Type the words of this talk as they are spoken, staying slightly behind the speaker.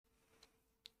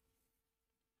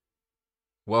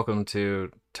Welcome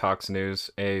to Talks News,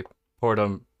 a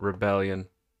Portum Rebellion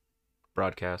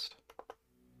broadcast.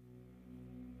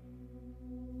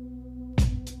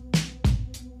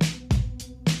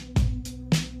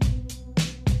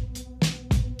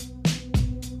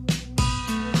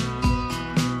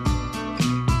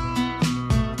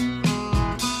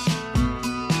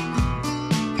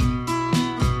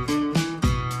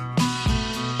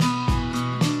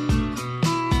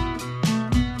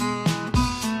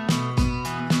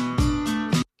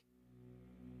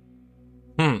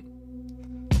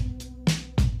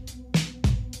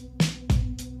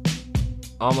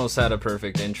 Almost had a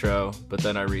perfect intro, but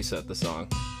then I reset the song.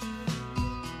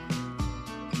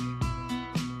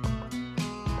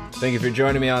 Thank you for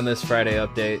joining me on this Friday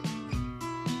update.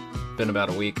 Been about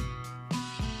a week.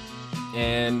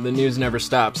 And the news never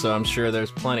stops, so I'm sure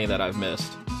there's plenty that I've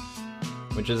missed.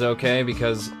 Which is okay,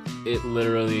 because it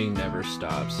literally never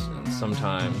stops. And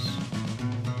sometimes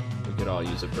we could all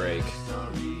use a break.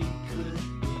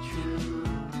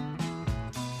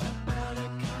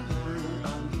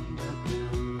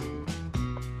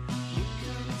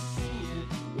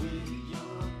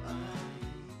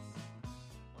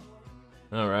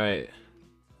 Alright.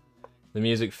 The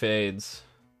music fades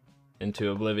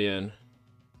into oblivion,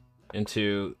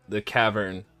 into the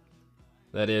cavern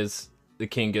that is the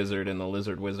King Gizzard and the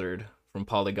Lizard Wizard from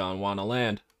Polygon Wana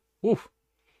Land. Woof!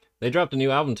 They dropped a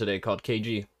new album today called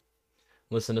KG.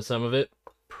 Listen to some of it.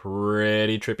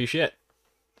 Pretty trippy shit.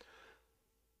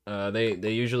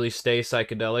 They usually stay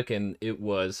psychedelic, and it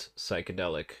was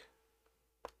psychedelic.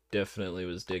 Definitely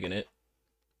was digging it.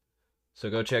 So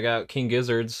go check out King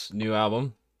Gizzard's new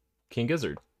album, King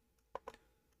Gizzard.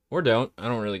 Or don't. I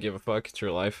don't really give a fuck. It's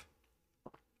your life.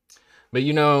 But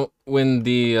you know, when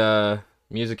the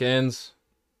music ends,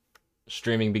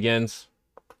 streaming begins.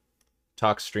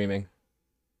 Talk streaming.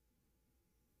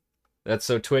 That's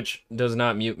so Twitch does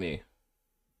not mute me.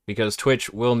 Because Twitch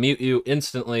will mute you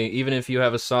instantly, even if you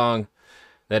have a song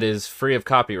that is free of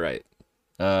copyright.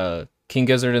 King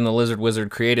Gizzard and the Lizard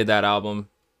Wizard created that album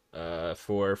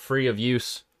for free of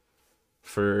use,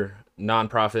 for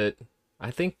non-profit. I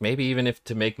think maybe even if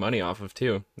to make money off of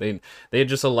too. They had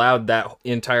just allowed that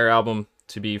entire album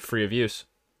to be free of use.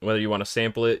 Whether you want to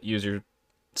sample it, use your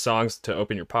songs to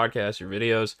open your podcast, your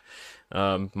videos,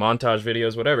 montage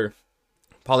videos, whatever.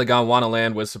 Polygon Wana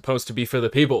Land was supposed to be for the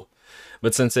people,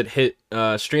 but since it hit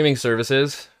streaming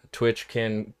services, Twitch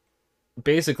can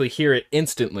basically hear it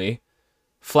instantly,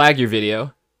 flag your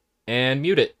video, and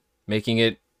mute it, making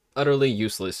it utterly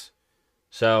useless.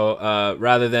 So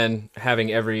rather than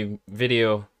having every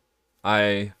video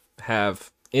I have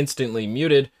instantly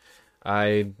muted,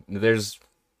 there's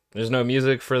no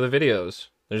music for the videos.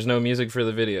 There's no music for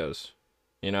the videos,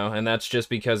 you know, and that's just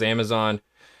because Amazon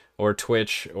or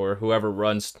Twitch or whoever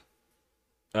runs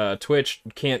Twitch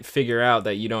can't figure out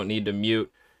that you don't need to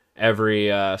mute every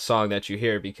song that you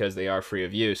hear because they are free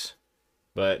of use.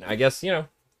 But I guess, you know,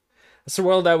 it's the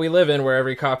world that we live in, where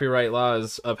every copyright law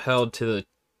is upheld to the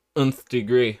nth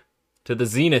degree, to the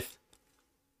zenith.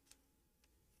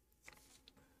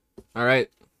 Alright.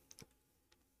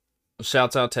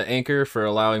 Shouts out to Anchor for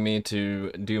allowing me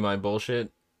to do my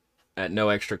bullshit at no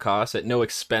extra cost, at no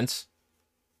expense.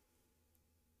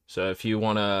 So if you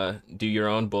want to do your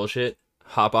own bullshit,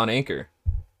 hop on Anchor.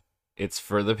 It's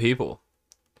for the people.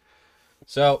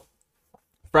 So,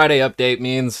 Friday update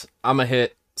means I'm going to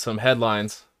hit some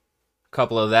headlines.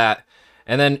 Couple of that,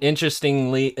 and then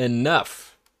interestingly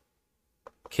enough,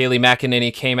 Kayleigh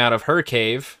McEnany came out of her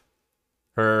cave,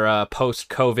 her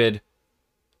post-COVID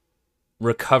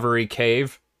recovery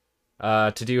cave,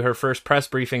 to do her first press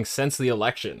briefing since the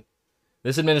election.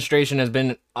 This administration has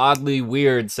been oddly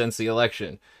weird since the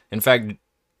election. In fact,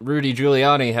 Rudy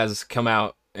Giuliani has come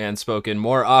out and spoken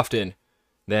more often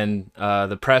than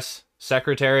the press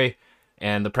secretary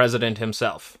and the president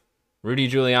himself. Rudy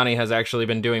Giuliani has actually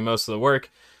been doing most of the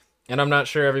work, and I'm not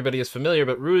sure everybody is familiar,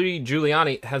 but Rudy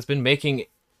Giuliani has been making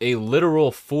a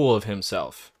literal fool of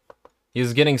himself. He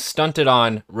is getting stunted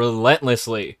on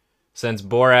relentlessly since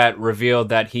Borat revealed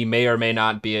that he may or may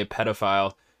not be a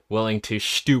pedophile willing to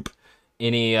stoop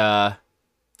any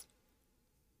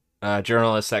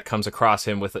journalist that comes across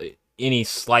him with any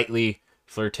slightly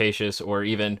flirtatious or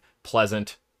even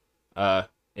pleasant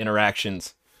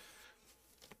interactions.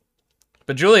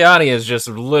 But Giuliani is just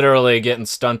literally getting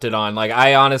stunted on. Like,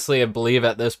 I honestly believe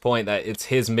at this point that it's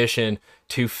his mission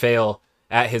to fail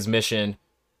at his mission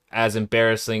as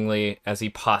embarrassingly as he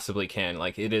possibly can.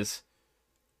 Like, it is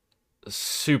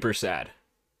super sad.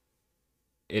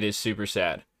 It is super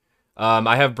sad.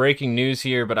 I have breaking news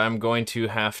here, but I'm going to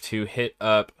have to hit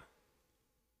up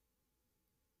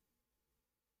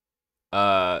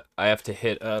I have to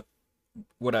hit up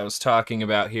what I was talking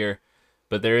about here,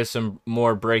 but there is some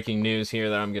more breaking news here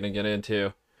that I'm gonna get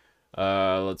into.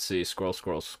 Let's see. Scroll,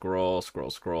 scroll, scroll, scroll,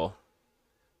 scroll.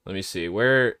 Let me see.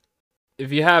 Where,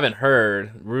 if you haven't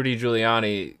heard, Rudy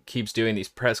Giuliani keeps doing these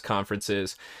press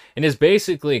conferences and is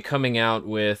basically coming out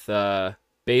with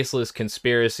baseless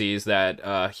conspiracies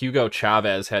that Hugo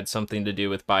Chavez had something to do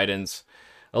with Biden's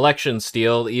election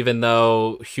steal, even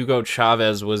though Hugo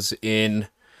Chavez was in,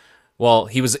 well,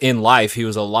 he was in life, he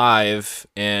was alive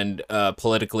and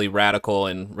politically radical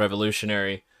and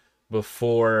revolutionary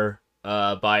before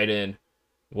Biden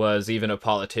was even a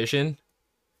politician.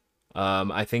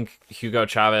 I think Hugo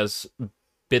Chavez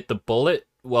bit the bullet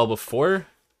well before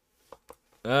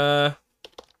he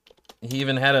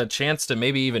even had a chance to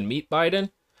maybe even meet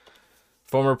Biden,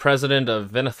 former president of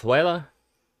Venezuela.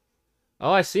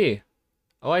 Oh, I see.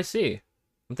 Oh, I see.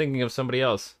 I'm thinking of somebody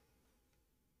else.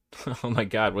 Oh my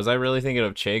God, was I really thinking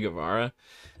of Che Guevara?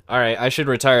 All right, I should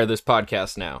retire this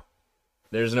podcast now.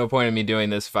 There's no point in me doing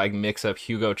this if I mix up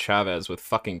Hugo Chavez with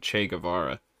fucking Che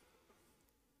Guevara.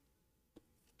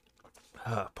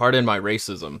 Pardon my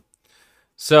racism.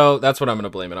 So that's what I'm going to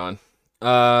blame it on.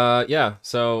 Yeah,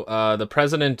 so the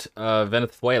president of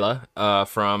Venezuela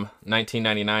from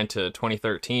 1999 to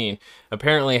 2013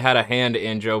 apparently had a hand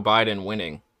in Joe Biden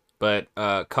winning. But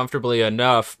comfortably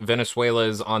enough, Venezuela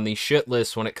is on the shit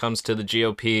list when it comes to the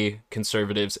GOP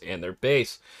conservatives and their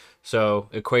base. So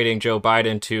equating Joe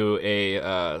Biden to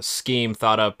a scheme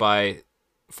thought up by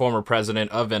former president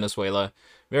of Venezuela,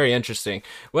 very interesting.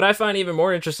 What I find even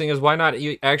more interesting is why not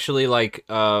you actually like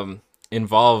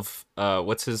involve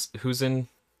who's the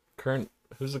current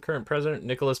president?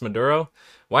 Nicolas Maduro?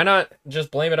 Why not just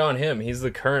blame it on him? He's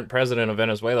the current president of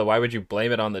Venezuela. Why would you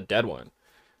blame it on the dead one?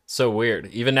 So weird.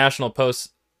 Even National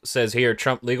Post says here,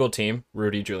 Trump legal team,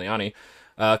 Rudy Giuliani,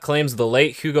 claims the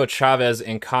late Hugo Chavez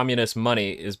and communist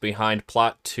money is behind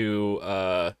plot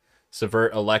to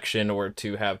subvert election or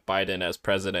to have Biden as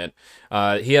president.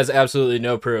 He has absolutely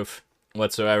no proof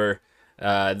whatsoever.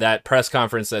 That press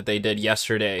conference that they did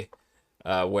yesterday,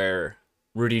 where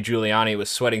Rudy Giuliani was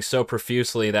sweating so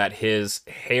profusely that his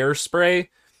hairspray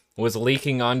was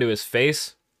leaking onto his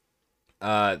face.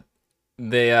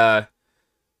 They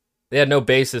had no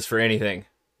basis for anything.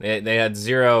 They had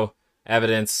zero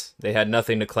evidence. They had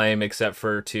nothing to claim except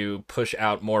for to push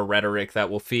out more rhetoric that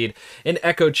will feed an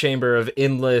echo chamber of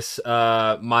endless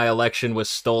my election was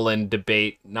stolen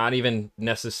debate. Not even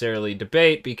necessarily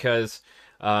debate because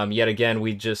yet again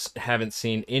we just haven't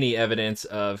seen any evidence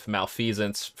of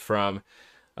malfeasance from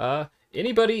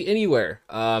anybody anywhere.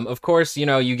 Of course, you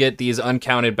know, you get these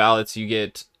uncounted ballots, you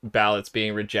get ballots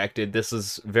being rejected. This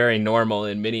is very normal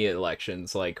in many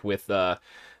elections, like with the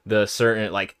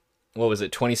certain, like, what was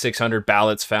it, 2,600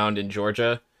 ballots found in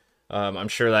Georgia. I'm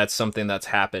sure that's something that's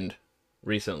happened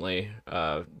recently,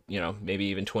 you know, maybe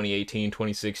even 2018,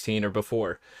 2016, or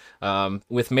before.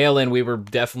 With mail-in, we were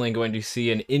definitely going to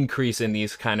see an increase in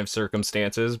these kind of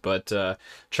circumstances, but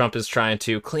Trump is trying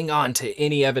to cling on to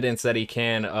any evidence that he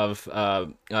can of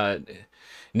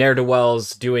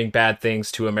ne'er-do-wells doing bad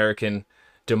things to American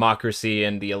democracy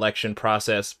and the election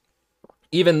process,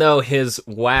 even though his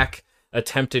whack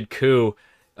attempted coup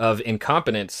of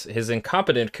incompetence, his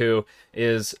incompetent coup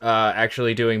is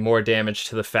actually doing more damage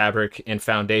to the fabric and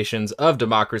foundations of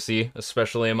democracy,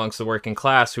 especially amongst the working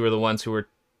class, who are the ones who are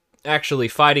actually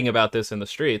fighting about this in the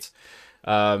streets.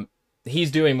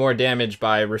 He's doing more damage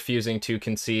by refusing to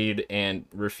concede and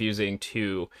refusing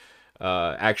to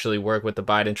actually work with the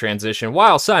Biden transition,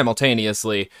 while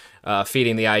simultaneously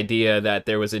feeding the idea that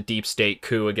there was a deep state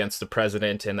coup against the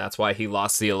president, and that's why he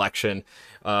lost the election.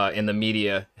 And the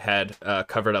media had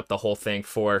covered up the whole thing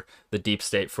for the deep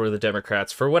state, for the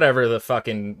Democrats, for whatever the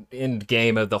fucking end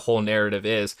game of the whole narrative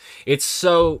is. It's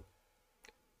so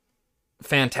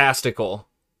fantastical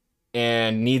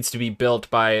and needs to be built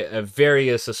by a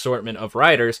various assortment of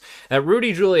writers. That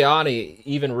Rudy Giuliani,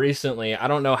 even recently, I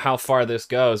don't know how far this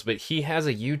goes, but he has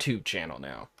a YouTube channel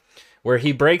now where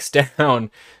he breaks down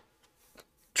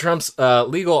Trump's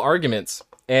legal arguments.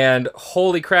 And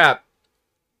holy crap,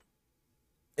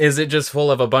 is it just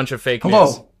full of a bunch of fake news?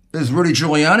 Hello, this is Rudy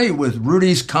Giuliani with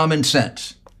Rudy's Common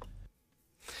Sense.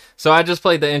 So I just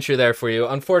played the intro there for you.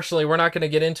 Unfortunately, we're not going to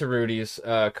get into Rudy's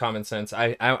Common Sense.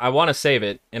 I want to save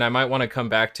it, and I might want to come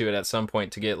back to it at some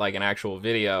point to get like an actual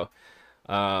video.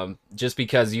 Just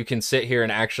because you can sit here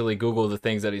and actually Google the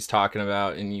things that he's talking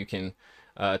about, and you can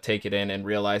take it in and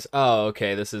realize, oh,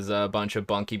 okay, this is a bunch of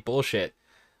bunky bullshit.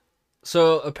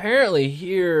 So apparently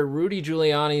here, Rudy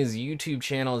Giuliani's YouTube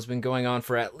channel has been going on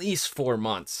for at least 4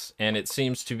 months, and it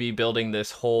seems to be building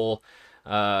this whole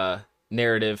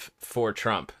narrative for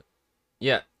Trump.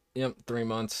 Yeah. Yep. 3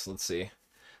 months. Let's see.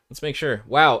 Let's make sure.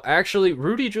 Wow. Actually,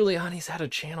 Rudy Giuliani's had a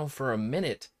channel for a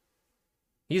minute.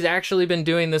 He's actually been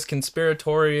doing this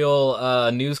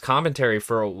conspiratorial news commentary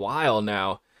for a while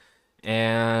now.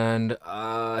 And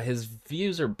his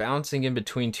views are bouncing in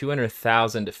between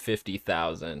 200,000 to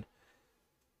 50,000.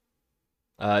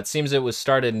 It seems it was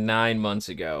started 9 months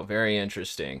ago. Very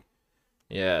interesting.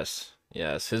 Yes,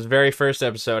 yes. His very first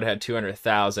episode had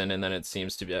 200,000, and then it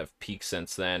seems to have peaked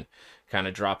since then, kind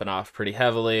of dropping off pretty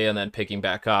heavily and then picking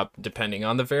back up, depending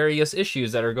on the various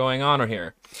issues that are going on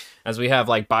here. As we have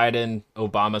like Biden,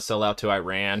 Obama sellout to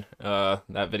Iran.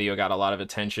 That video got a lot of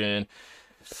attention.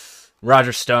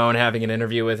 Roger Stone having an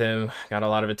interview with him got a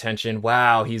lot of attention.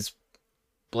 Wow, he's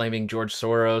blaming George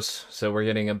Soros, so we're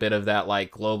getting a bit of that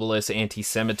like globalist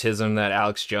anti-Semitism that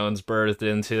Alex Jones birthed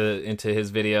into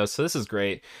his videos. So this is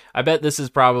great. I bet this is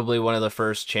probably one of the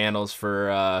first channels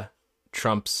for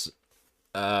Trump's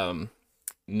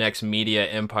next media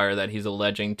empire that he's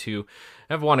alleging to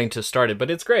have wanting to start it. But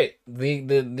it's great.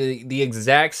 The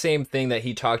exact same thing that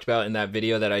he talked about in that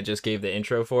video that I just gave the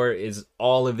intro for is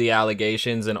all of the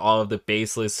allegations and all of the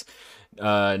baseless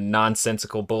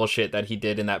nonsensical bullshit that he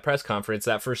did in that press conference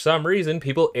that for some reason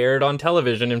people aired on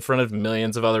television in front of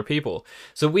millions of other people.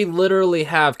 So we literally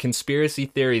have conspiracy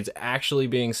theories actually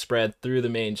being spread through the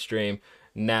mainstream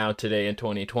now today in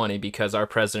 2020 because our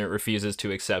president refuses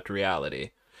to accept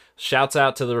reality. Shouts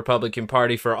out to the Republican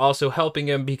Party for also helping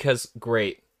him because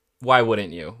great. Why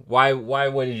wouldn't you? Why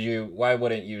wouldn't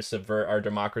you subvert our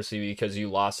democracy because you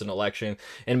lost an election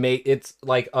and make it's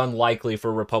like unlikely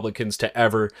for Republicans to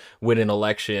ever win an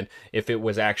election if it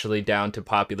was actually down to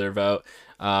popular vote.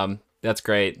 That's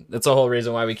great. That's the whole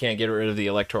reason why we can't get rid of the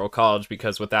Electoral College,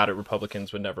 because without it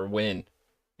Republicans would never win,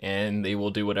 and they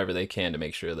will do whatever they can to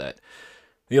make sure that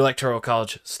the Electoral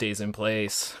College stays in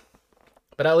place.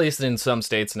 But at least in some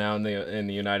states now in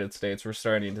the United States, we're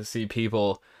starting to see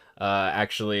people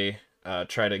actually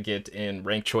try to get in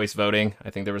ranked choice voting.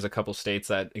 I think there was a couple states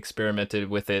that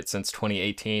experimented with it since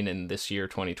 2018 and this year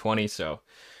 2020. So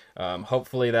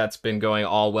hopefully that's been going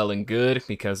all well and good,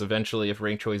 because eventually if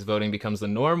ranked choice voting becomes the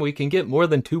norm, we can get more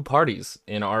than two parties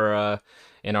in our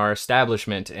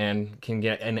establishment and can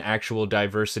get an actual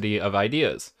diversity of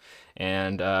ideas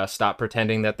and stop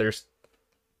pretending that there's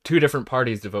two different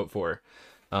parties to vote for.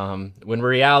 When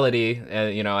reality,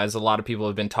 as a lot of people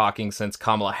have been talking since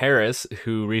Kamala Harris,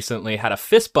 who recently had a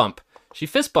fist bump. She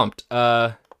fist bumped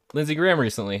Lindsey Graham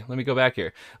recently. Let me go back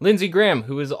here. Lindsey Graham,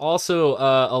 who is also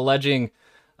alleging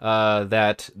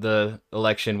that the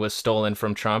election was stolen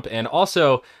from Trump, and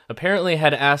also apparently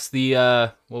had asked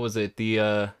the, who was it?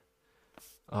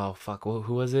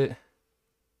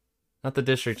 Not the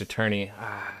district attorney.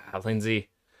 Lindsey.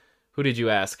 Who did you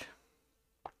ask?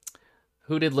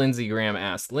 Who did Lindsey Graham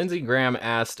ask? Lindsey Graham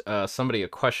asked somebody a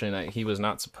question that he was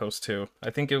not supposed to. I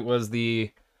think it was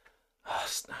the...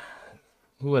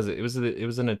 who was it? It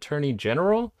was an attorney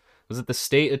general? Was it the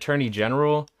state attorney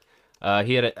general?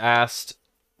 He had asked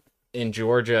in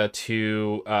Georgia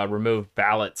to remove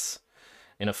ballots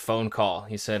in a phone call.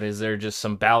 He said, is there just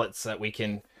some ballots that we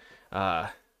can,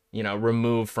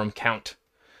 remove from count?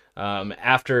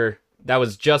 After... That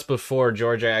was just before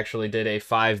Georgia actually did a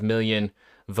 5 million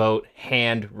vote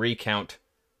hand recount,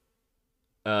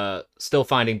 still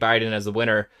finding Biden as the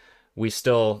winner. We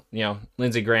still,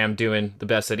 Lindsey Graham doing the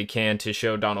best that he can to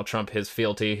show Donald Trump his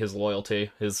fealty, his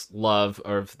loyalty, his love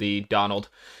of the Donald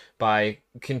by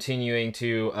continuing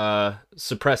to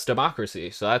suppress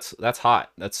democracy. So that's hot.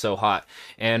 That's so hot.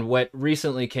 And what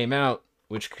recently came out,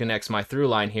 which connects my through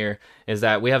line here, is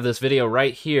that we have this video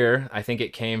right here. I think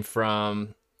it came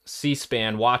from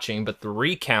C-SPAN watching, but the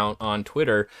recount on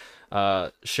Twitter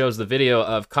shows the video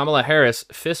of Kamala Harris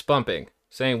fist bumping,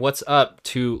 saying what's up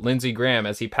to Lindsey Graham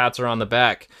as he pats her on the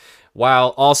back, while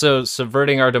also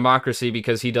subverting our democracy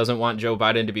because he doesn't want Joe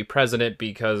Biden to be president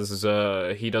because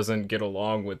he doesn't get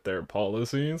along with their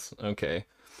policies. Okay,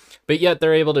 but yet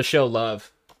they're able to show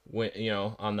love when,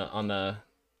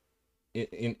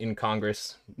 in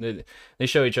Congress. They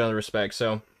show each other respect.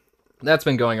 So that's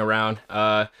been going around.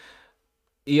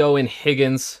 Eoin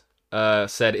Higgins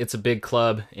said it's a big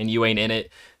club and you ain't in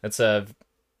it. That's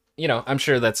I'm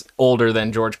sure that's older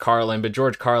than George Carlin, but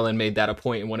George Carlin made that a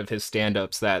point in one of his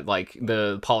stand-ups that like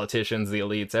the politicians, the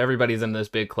elites, everybody's in this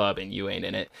big club and you ain't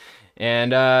in it.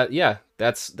 And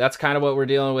that's kind of what we're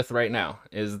dealing with right now,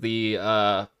 is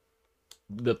the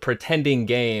pretending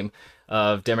game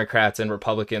of Democrats and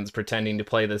Republicans pretending to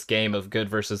play this game of good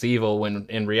versus evil when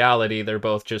in reality they're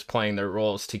both just playing their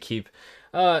roles to keep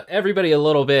everybody a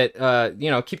little bit,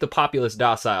 keep the populace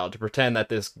docile to pretend that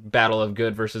this battle of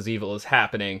good versus evil is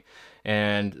happening,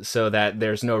 and so that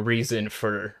there's no reason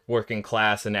for working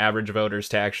class and average voters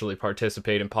to actually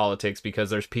participate in politics, because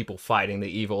there's people fighting the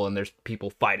evil and there's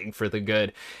people fighting for the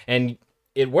good. And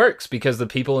it works because the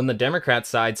people in the Democrat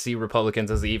side see Republicans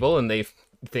as evil, and they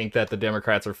think that the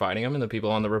Democrats are fighting them, and the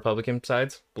people on the Republican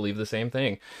sides believe the same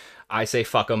thing. I say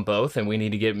fuck them both, and we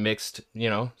need to get mixed,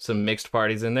 some mixed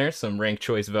parties in there, some ranked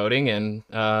choice voting, and,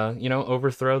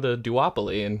 overthrow the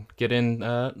duopoly and get in,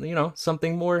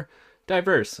 something more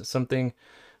diverse, something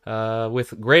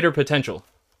with greater potential.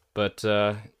 But,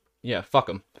 yeah, fuck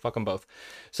them. Fuck them both.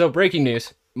 So, breaking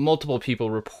news. Multiple people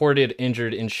reported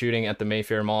injured in shooting at the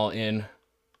Mayfair Mall in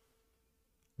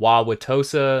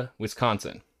Wauwatosa,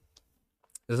 Wisconsin.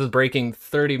 This is breaking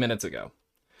 30 minutes ago.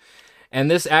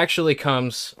 And this actually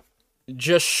comes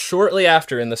just shortly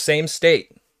after, in the same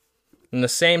state,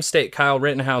 Kyle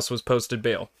Rittenhouse was posted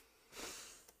bail.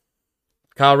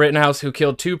 Kyle Rittenhouse, who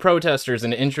killed 2 protesters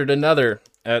and injured another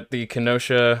at the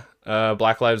Kenosha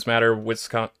Black Lives Matter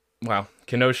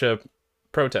Kenosha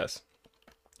protests.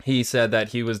 He said that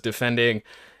he was defending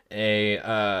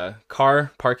a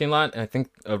car parking lot. And I think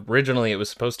originally it was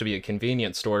supposed to be a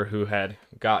convenience store who had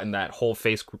gotten that whole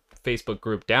Facebook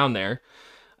group down there.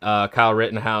 Kyle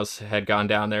Rittenhouse had gone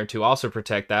down there to also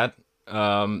protect that.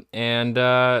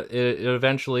 It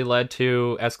eventually led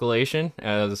to escalation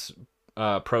as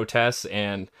protests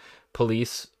and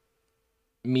police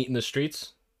meet in the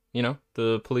streets.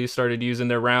 The police started using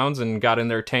their rounds and got in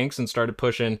their tanks and started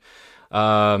pushing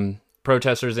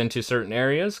protesters into certain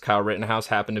areas. Kyle Rittenhouse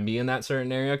happened to be in that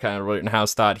certain area. Kyle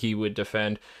Rittenhouse thought he would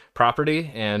defend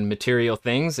property and material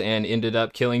things and ended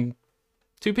up killing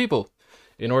 2 people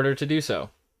in order to do so.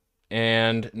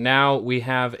 And now we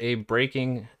have a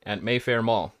breaking at Mayfair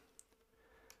Mall.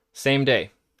 Same day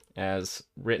as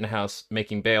Rittenhouse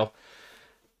making bail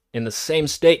in the same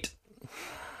state.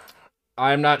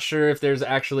 I'm not sure if there's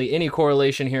actually any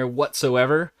correlation here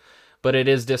whatsoever, but it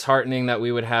is disheartening that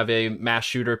we would have a mass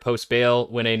shooter post bail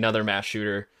when another mass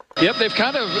shooter. Yep, they've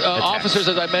kind of, officers,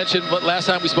 as I mentioned last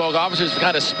time we spoke, officers have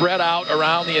kind of spread out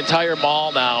around the entire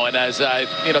mall now. And as,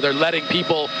 they're letting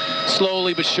people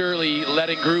slowly but surely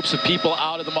letting groups of people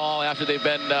out of the mall after they've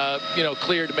been,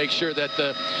 cleared to make sure that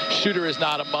the shooter is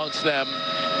not amongst them.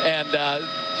 And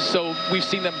so we've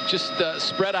seen them just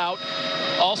spread out.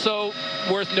 Also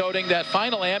worth noting that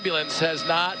final ambulance has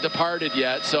not departed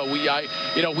yet. So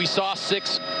we saw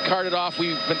 6 carted off.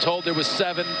 We've been told there was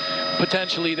 7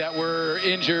 potentially that were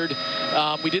injured.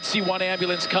 We did see 1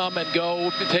 ambulance come and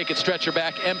go, take its stretcher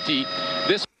back empty.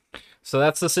 So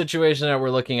that's the situation that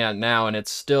we're looking at now, and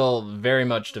it's still very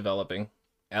much developing.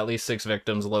 At least 6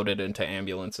 victims loaded into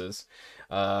ambulances.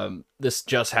 This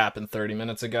just happened 30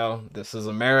 minutes ago. This is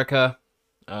America.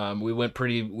 We went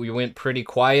pretty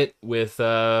quiet with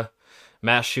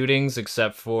mass shootings,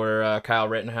 except for Kyle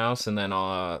Rittenhouse, and then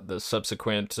the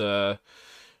subsequent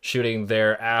shooting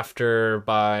thereafter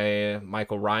by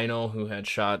Michael Rhino, who had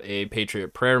shot a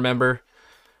Patriot Prayer member.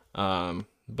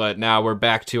 But now we're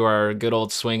back to our good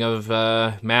old swing of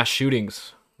mass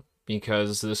shootings,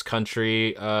 because this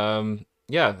country,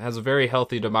 has a very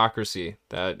healthy democracy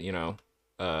that,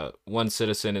 one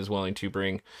citizen is willing to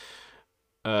bring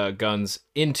guns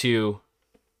into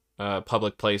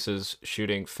public places,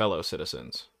 shooting fellow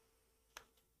citizens.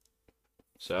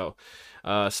 So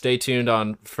stay tuned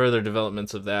on further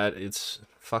developments of that. It's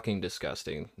fucking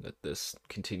disgusting that this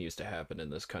continues to happen in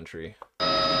this country.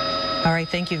 All right,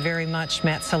 thank you very much,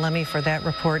 Matt Salemi, for that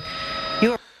report.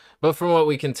 But from what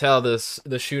we can tell,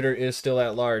 the shooter is still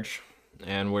at large,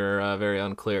 and we're very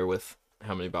unclear with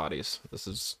how many bodies. This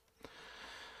is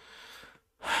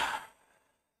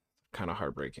kind of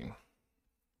heartbreaking.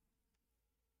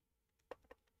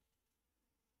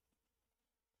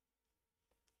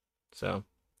 So,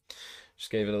 just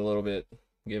gave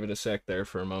it a sec there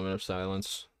for a moment of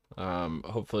silence.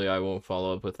 Hopefully I will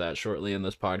follow up with that shortly in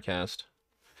this podcast.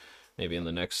 Maybe in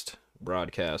the next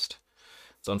broadcast.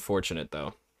 It's unfortunate,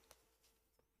 though.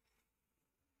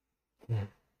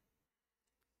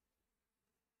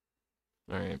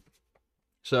 Alright.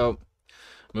 So,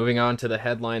 moving on to the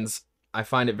headlines. I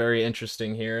find it very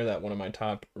interesting here that one of my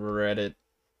top Reddit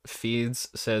feeds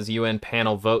says UN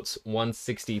panel votes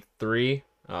 163.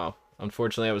 Oh,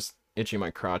 unfortunately I was itching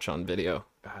my crotch on video.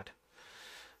 God.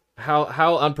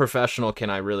 How unprofessional can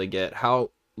I really get?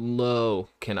 How low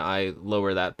can I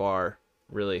lower that bar?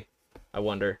 Really, I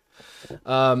wonder.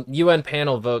 UN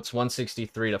panel votes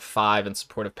 163 to 5 in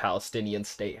support of Palestinian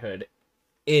statehood.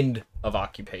 End of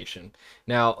occupation.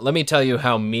 Now, let me tell you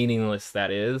how meaningless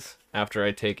that is after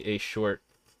I take a short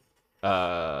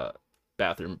background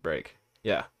bathroom break.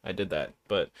 Yeah, I did that.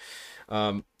 But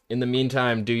in the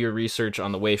meantime, do your research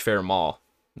on the Wayfair Mall.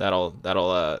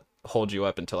 That'll hold you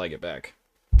up until I get back.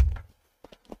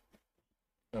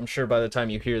 I'm sure by the time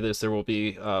you hear this, there will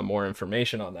be more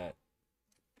information on that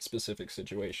specific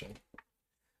situation.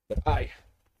 But I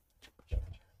drink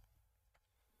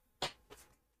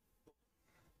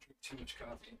too much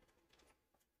coffee.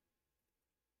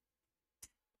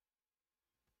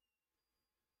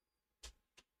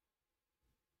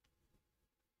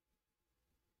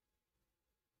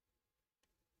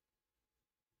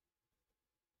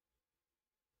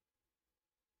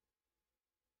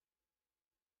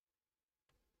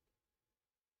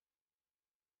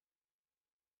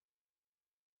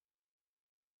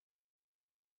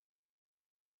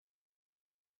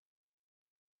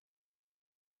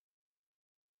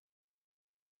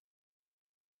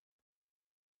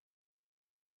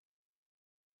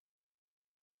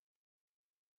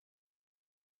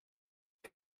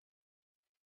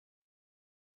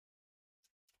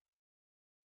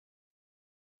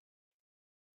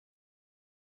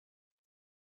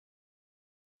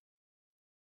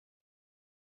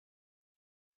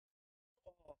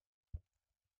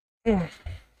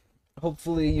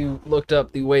 Hopefully you looked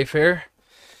up the Wayfair,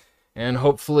 and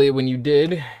hopefully when you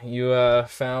did, you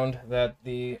found that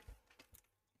the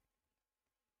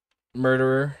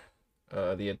murderer,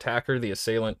 the attacker, the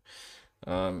assailant,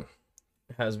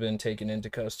 has been taken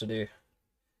into custody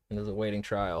and is awaiting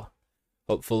trial.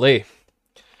 Hopefully.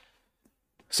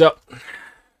 So,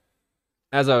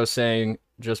 as I was saying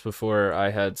just before I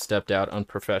had stepped out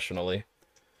unprofessionally,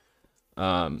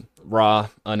 raw,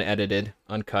 unedited,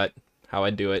 uncut, how I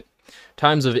do it.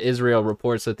 Times of Israel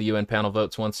reports that the UN panel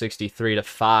votes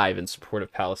 163-5 in support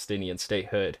of Palestinian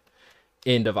statehood.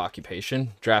 End of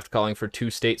occupation. Draft calling for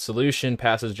two-state solution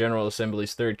passes General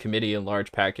Assembly's third committee in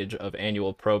large package of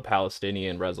annual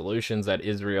pro-Palestinian resolutions that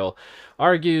Israel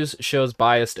argues shows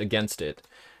biased against it.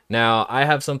 Now, I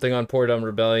have something on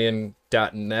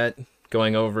PortUnRebellion.net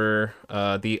going over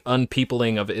the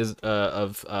unpeopling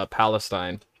of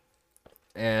Palestine.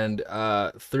 And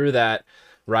through that,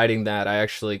 writing that, I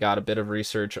actually got a bit of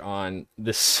research on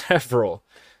the several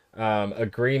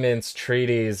agreements,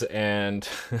 treaties, and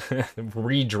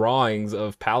redrawings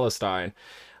of Palestine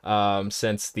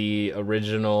since the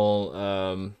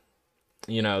original,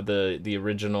 the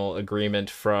original agreement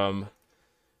from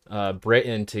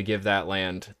Britain to give that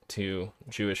land to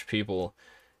Jewish people.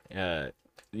 And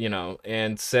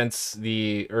since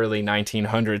the early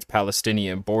 1900s,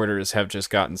 Palestinian borders have just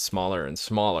gotten smaller and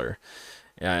smaller.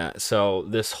 So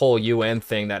this whole UN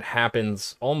thing that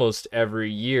happens almost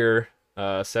every year,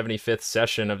 75th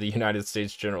session of the United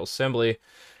States General Assembly,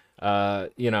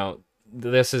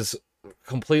 this is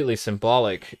completely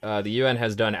symbolic. The UN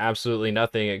has done absolutely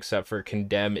nothing except for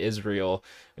condemn Israel,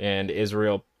 and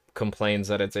Israel complains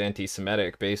that it's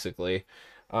anti-Semitic, basically.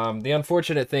 The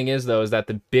unfortunate thing is, though, is that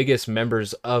the biggest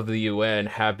members of the UN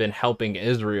have been helping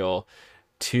Israel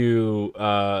to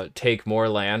take more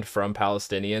land from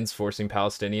Palestinians, forcing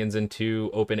Palestinians into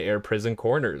open-air prison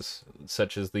corners,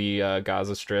 such as the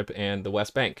Gaza Strip and the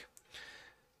West Bank.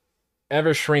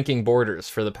 Ever-shrinking borders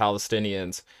for the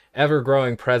Palestinians,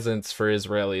 ever-growing presence for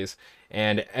Israelis,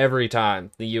 and every time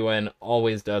the UN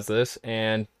always does this,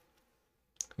 and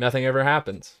nothing ever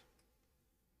happens.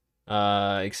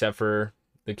 Except for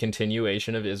the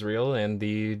continuation of Israel and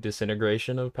the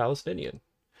disintegration of Palestine.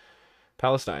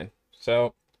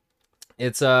 So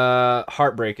it's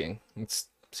heartbreaking. It's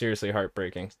seriously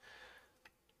heartbreaking.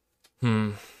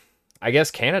 I guess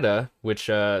Canada, which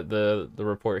the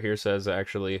report here says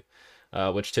actually,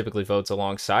 which typically votes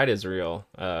alongside Israel,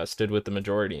 stood with the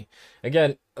majority.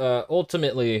 Again,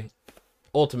 ultimately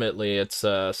it's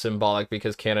symbolic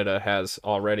because Canada has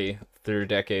already, through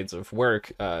decades of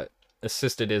work,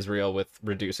 assisted Israel with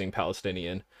reducing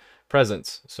Palestinian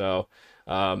presence. So,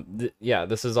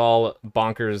 this is all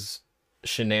bonkers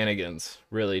shenanigans,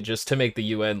 really, just to make the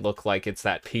UN look like it's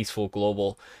that peaceful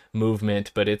global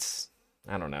movement, but it's,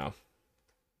 I don't know.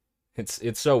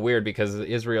 It's so weird because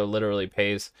Israel literally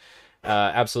pays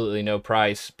absolutely no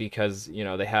price because,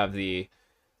 they have the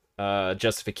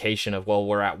justification of, well,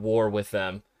 we're at war with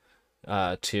them,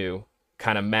 to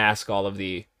kind of mask all of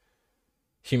the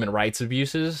human rights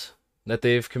abuses that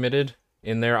they've committed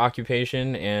in their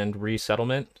occupation and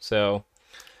resettlement. So,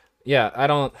 yeah,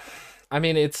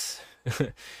 it's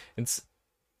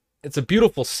it's a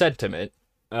beautiful sentiment,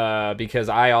 because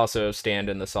I also stand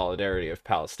in the solidarity of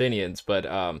Palestinians, but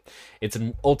it's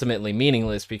ultimately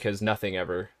meaningless because nothing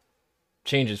ever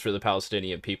changes for the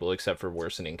Palestinian people except for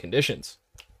worsening conditions.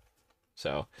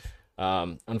 So,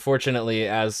 unfortunately,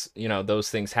 as those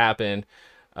things happen,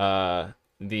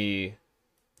 the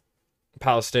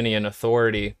Palestinian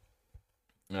Authority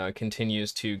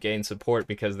continues to gain support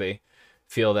because they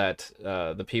feel that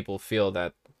the people feel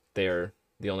that they're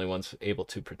the only ones able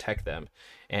to protect them,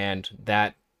 and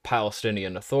that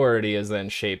Palestinian Authority is then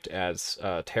shaped as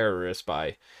terrorists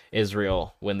by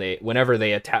Israel whenever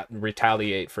they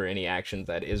retaliate for any actions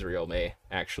that Israel may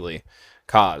actually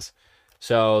cause.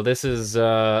 So this is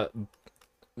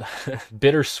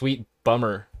bittersweet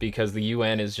bummer because the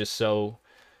UN is just so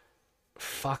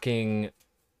fucking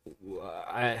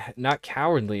not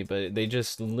cowardly, but they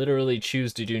just literally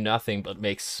choose to do nothing but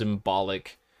make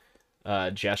symbolic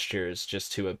gestures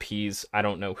just to appease I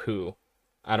don't know who.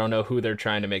 I don't know who they're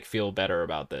trying to make feel better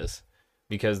about this,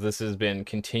 because this has been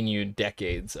continued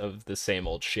decades of the same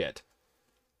old shit.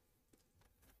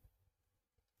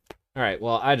 All right,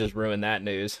 well, I just ruined that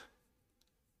news.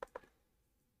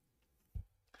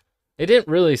 It didn't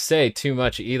really say too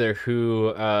much either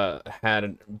who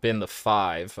had been the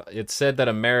 5. It said that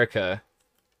America,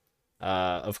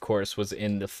 of course, was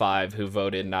in the 5 who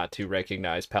voted not to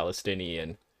recognize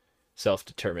Palestinian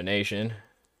self-determination.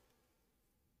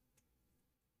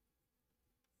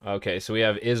 Okay, so we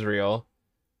have Israel,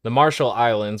 the Marshall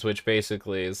Islands, which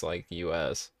basically is like the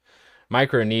U.S.,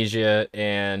 Micronesia,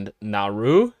 and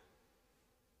Nauru.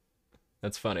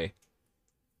 That's funny.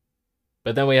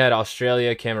 But then we had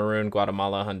Australia, Cameroon,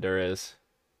 Guatemala, Honduras,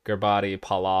 Kiribati,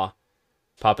 Palau,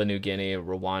 Papua New Guinea,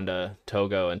 Rwanda,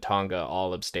 Togo, and Tonga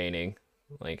all abstaining.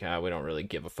 Like, we don't really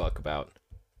give a fuck about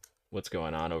what's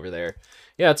going on over there.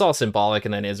 Yeah, it's all symbolic,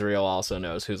 and then Israel also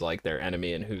knows who's like their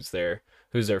enemy and who's their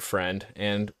friend,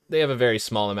 and they have a very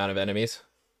small amount of enemies.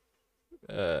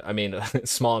 I mean, a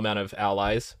small amount of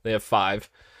allies. They have 5,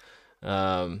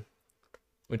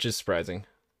 which is surprising.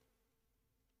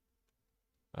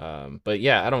 But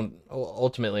yeah, I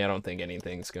don't think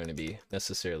anything's going to be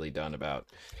necessarily done about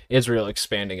Israel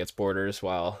expanding its borders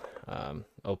while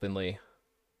openly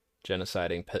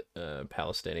genociding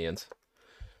Palestinians.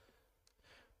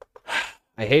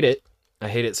 I hate it. I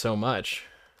hate it so much.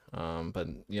 But,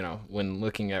 you know, when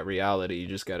looking at reality, you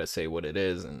just got to say what it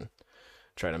is and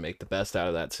try to make the best out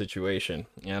of that situation.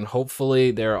 And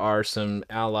hopefully there are some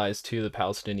allies to the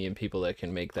Palestinian people that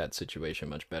can make that situation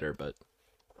much better. But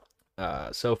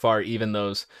so far, even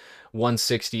those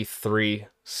 163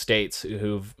 states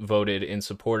who've voted in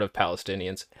support of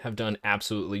Palestinians have done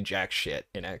absolutely jack shit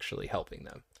in actually helping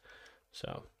them.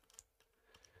 So,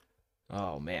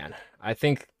 oh man, I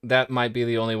think that might be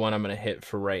the only one I'm going to hit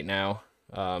for right now.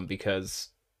 Because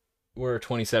we're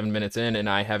 27 minutes in and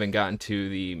I haven't gotten to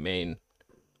the main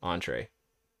entree.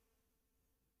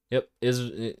 Yep,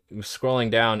 scrolling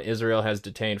down, Israel has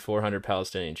detained 400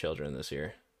 Palestinian children this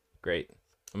year. Great.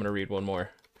 I'm going to read one more.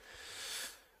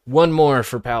 One more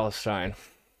for Palestine.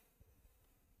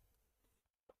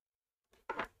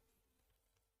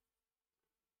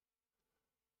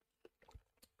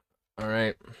 All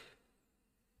right.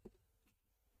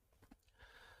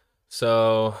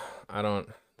 So,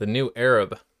 the New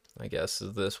Arab, I guess,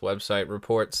 is this website,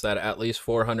 reports that at least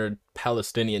 400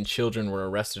 Palestinian children were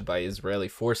arrested by Israeli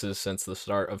forces since the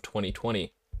start of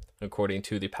 2020, according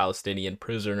to the Palestinian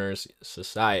Prisoners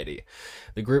Society.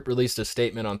 The group released a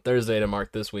statement on Thursday to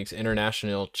mark this week's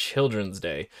International Children's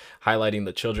Day, highlighting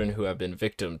the children who have been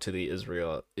victim to the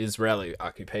Israeli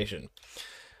occupation.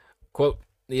 Quote,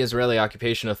 the Israeli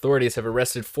occupation authorities have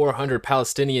arrested 400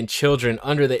 Palestinian children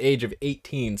under the age of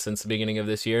 18 since the beginning of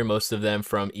this year, most of them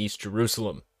from East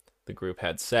Jerusalem, the group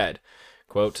had said.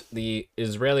 Quote, the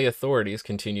Israeli authorities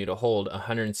continue to hold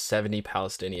 170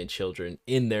 Palestinian children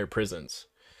in their prisons.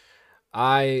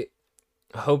 I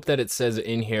hope that it says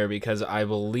in here because I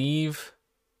believe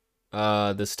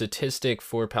the statistic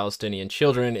for Palestinian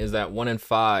children is that 1 in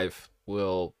 5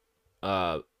 will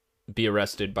be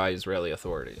arrested by Israeli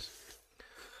authorities.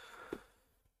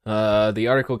 The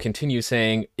article continues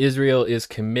saying, Israel is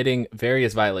committing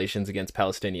various violations against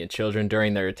Palestinian children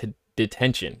during their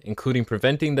detention, including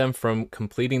preventing them from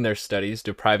completing their studies,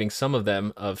 depriving some of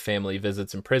them of family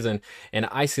visits in prison, and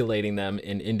isolating them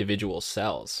in individual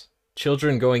cells.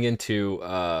 Children going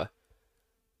into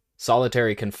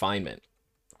solitary confinement.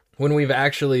 When we've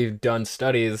actually done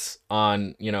studies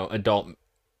on, adult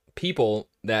people,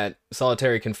 that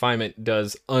solitary confinement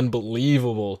does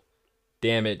unbelievable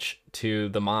damage to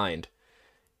the mind,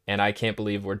 and I can't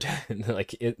believe we're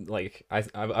I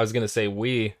was gonna say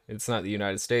it's not the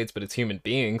United States, but it's human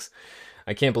beings.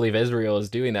 I can't believe Israel is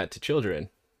doing that to children.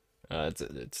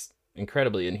 It's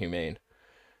incredibly inhumane.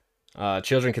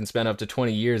 Children can spend up to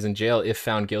 20 years in jail if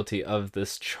found guilty of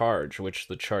this charge, which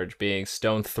the charge being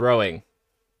stone throwing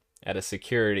at a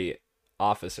security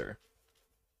officer.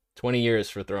 20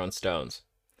 years for throwing stones.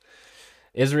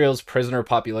 Israel's prisoner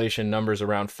population numbers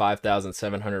around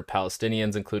 5,700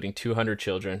 Palestinians, including 200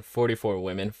 children, 44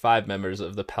 women, 5 members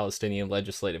of the Palestinian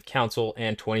Legislative Council,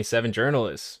 and 27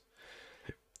 journalists.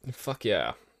 Fuck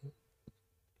yeah.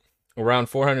 Around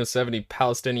 470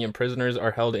 Palestinian prisoners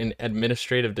are held in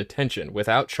administrative detention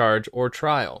without charge or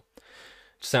trial.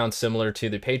 Sounds similar to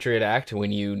the Patriot Act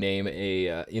when you name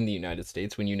in the United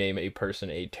States, when you name a person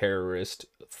a terrorist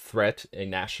threat, a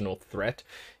national threat,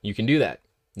 you can do that.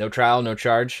 No trial, no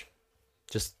charge,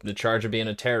 just the charge of being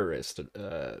a terrorist,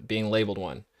 being labeled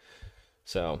one.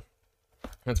 So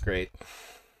that's great.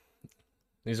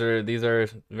 These are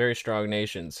very strong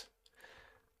nations.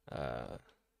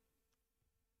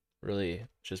 Really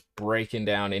just breaking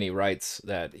down any rights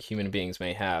that human beings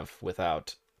may have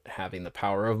without having the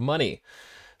power of money.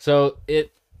 So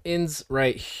it ends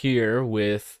right here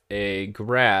with a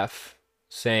graph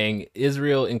saying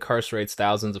Israel incarcerates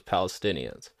thousands of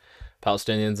Palestinians.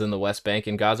 Palestinians in the West Bank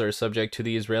and Gaza are subject to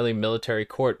the Israeli military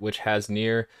court, which has a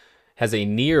near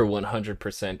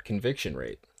 100% conviction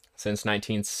rate. Since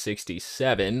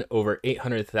 1967, over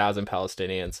 800,000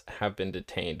 Palestinians have been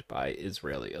detained by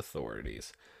Israeli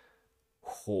authorities.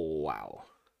 Wow.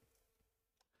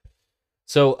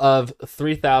 So of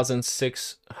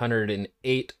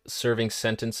 3,608 serving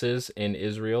sentences in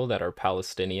Israel that are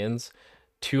Palestinians,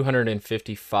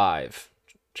 255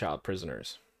 child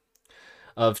prisoners.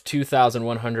 Of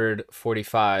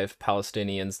 2,145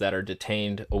 Palestinians that are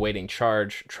detained awaiting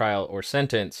charge, trial, or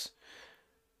sentence,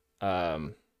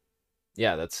 that's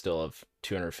still of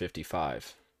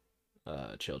 255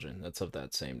 children. That's of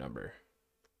that same number,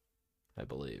 I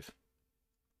believe.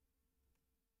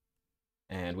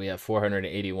 And we have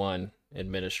 481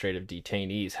 administrative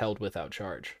detainees held without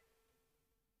charge.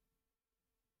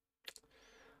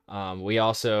 We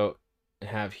also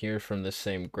have here from the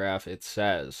same graph, it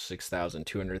says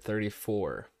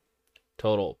 6,234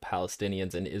 total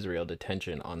Palestinians in Israel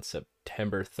detention on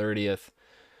September 30th,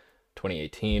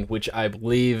 2018, which I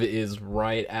believe is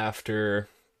right after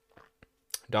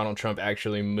Donald Trump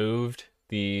actually moved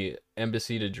the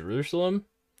embassy to Jerusalem.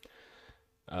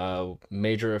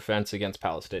 Major offense against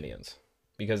Palestinians,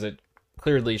 because it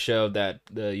clearly showed that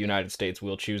the United States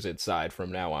will choose its side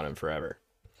from now on and forever.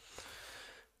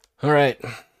 All right.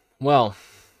 Well,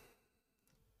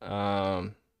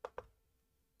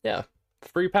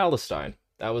 Free Palestine.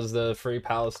 That was the Free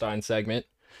Palestine segment.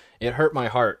 It hurt my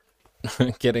heart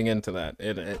getting into that.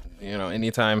 It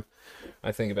anytime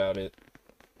I think about it,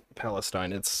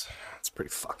 Palestine, it's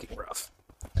pretty fucking rough.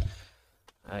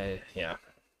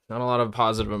 Not a lot of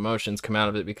positive emotions come out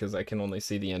of it because I can only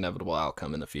see the inevitable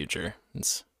outcome in the future.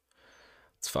 It's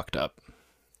fucked up.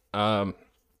 But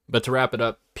to wrap it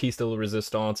up, piece de la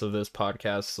resistance of this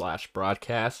podcast /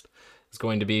 broadcast is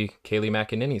going to be Kayleigh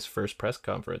McEnany's first press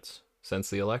conference since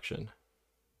the election.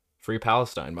 Free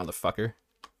Palestine, motherfucker.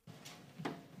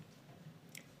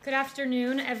 Good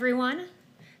afternoon, everyone.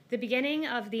 The beginning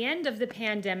of the end of the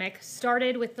pandemic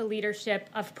started with the leadership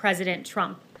of President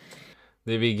Trump.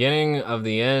 The beginning of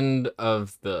the end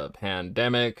of the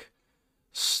pandemic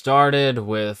started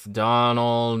with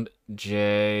Donald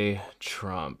J.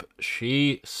 Trump.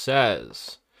 She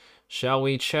says, shall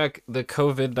we check the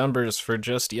COVID numbers for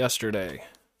just yesterday?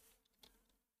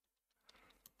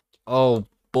 Oh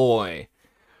boy.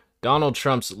 Donald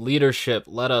Trump's leadership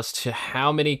led us to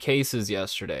how many cases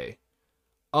yesterday?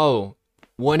 Oh,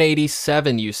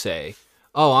 187, you say.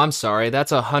 Oh, I'm sorry,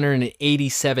 that's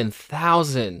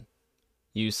 187,000.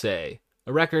 You say.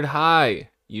 A record high,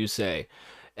 you say.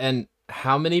 And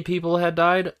how many people had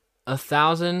died?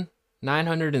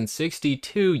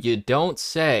 1,962, you don't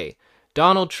say.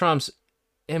 Donald Trump's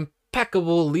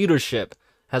impeccable leadership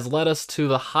has led us to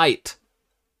the height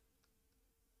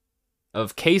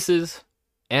of cases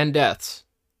and deaths,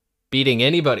 beating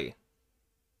anybody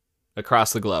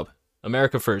across the globe.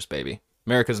 America first, baby.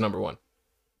 America's number one.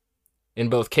 In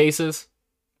both cases,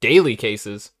 daily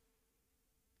cases,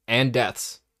 and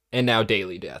deaths, and now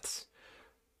daily deaths.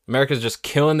 America's just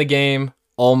killing the game,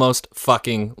 almost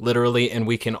fucking literally, and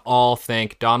we can all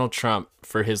thank Donald Trump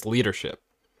for his leadership.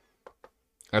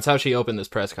 That's how she opened this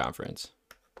press conference.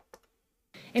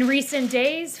 In recent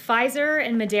days, Pfizer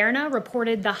and Moderna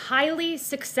reported the highly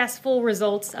successful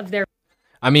results of their...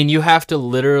 I mean, you have to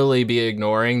literally be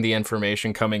ignoring the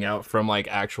information coming out from like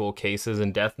actual cases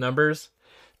and death numbers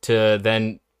to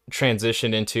then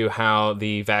transition into how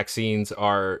the vaccines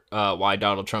are why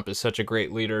Donald Trump is such a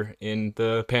great leader in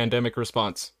the pandemic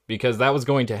response, because that was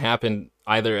going to happen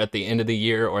either at the end of the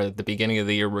year or at the beginning of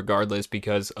the year regardless,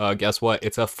 because guess what,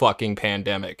 it's a fucking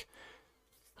pandemic.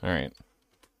 All right,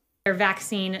 their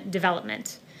vaccine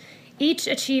development, each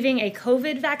achieving a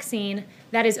COVID vaccine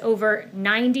that is over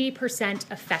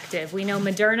 90% effective. We know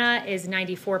Moderna is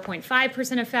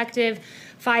 94.5% effective,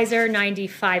 Pfizer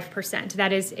 95%.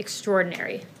 That is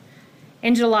extraordinary.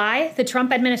 In July, the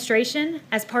Trump administration,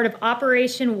 as part of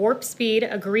Operation Warp Speed,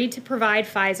 agreed to provide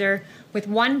Pfizer with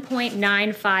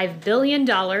 $1.95 billion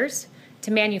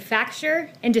to manufacture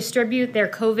and distribute their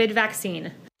COVID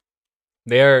vaccine.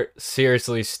 They're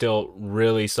seriously still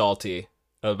really salty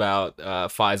about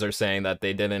Pfizer saying that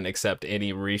they didn't accept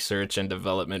any research and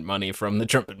development money from the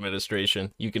Trump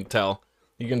administration. You can tell.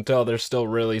 You can tell they're still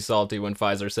really salty when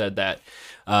Pfizer said that.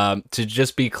 To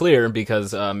just be clear,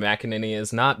 because McEnany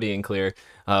is not being clear,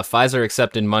 Pfizer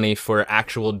accepted money for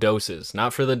actual doses,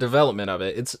 not for the development of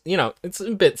it. It's, you know, it's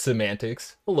a bit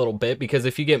semantics, a little bit, because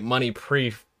if you get money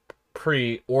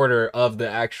pre-order of the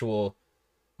actual,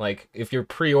 like, if you're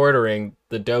pre-ordering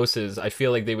the doses, I feel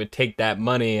like they would take that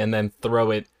money and then throw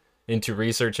it into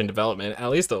research and development,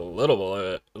 at least a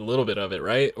little bit of it,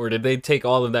 right? Or did they take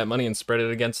all of that money and spread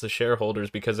it against the shareholders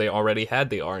because they already had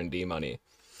the R&D money?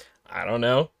 I don't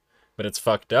know, but it's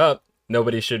fucked up.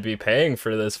 Nobody should be paying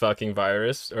for this fucking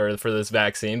virus or for this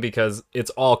vaccine because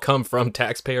it's all come from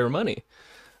taxpayer money.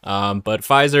 But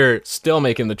Pfizer still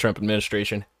making the Trump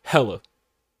administration hella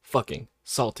fucking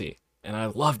salty, and I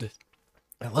loved it.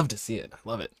 I love to see it. I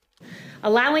love it.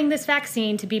 Allowing this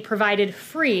vaccine to be provided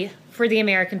free for the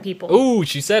American people. Ooh,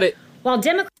 she said it. While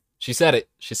Democrats... She said it.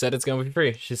 She said it's going to be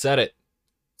free. She said it.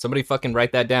 Somebody fucking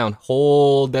write that down.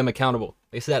 Hold them accountable.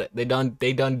 They said it. They done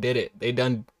did it. They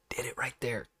done did it right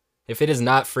there. If it is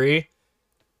not free,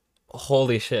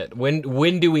 holy shit. When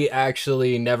do we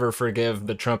actually never forgive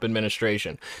the Trump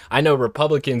administration? I know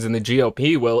Republicans in the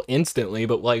GOP will instantly,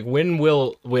 but like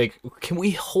can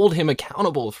we hold him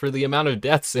accountable for the amount of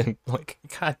deaths and like,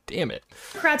 god damn it.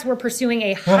 Democrats were pursuing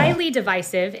a highly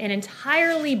divisive and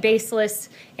entirely baseless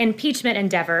impeachment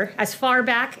endeavor as far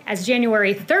back as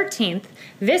January 13th.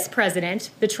 This president,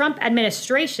 the Trump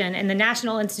administration, and the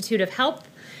National Institute of Health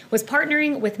was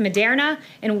partnering with Moderna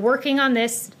and working on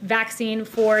this vaccine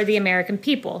for the American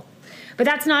people. But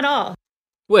that's not all.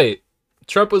 Wait,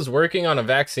 Trump was working on a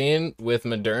vaccine with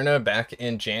Moderna back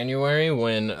in January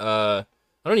when, I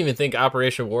don't even think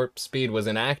Operation Warp Speed was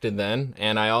enacted then,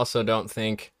 and I also don't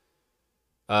think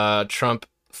Trump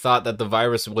thought that the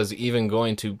virus was even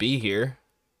going to be here.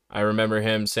 I remember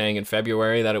him saying in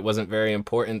February that it wasn't very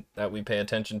important that we pay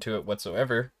attention to it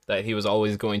whatsoever, that he was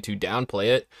always going to downplay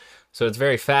it. So it's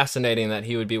very fascinating that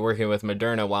he would be working with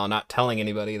Moderna while not telling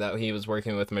anybody that he was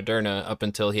working with Moderna up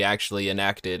until he actually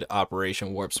enacted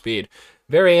Operation Warp Speed.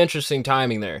 Very interesting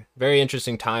timing there. Very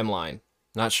interesting timeline.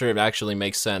 Not sure it actually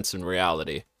makes sense in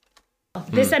reality.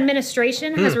 This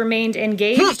administration has remained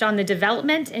engaged on the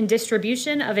development and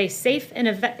distribution of a safe and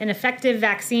effective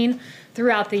vaccine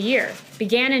throughout the year.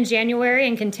 Began in January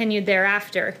and continued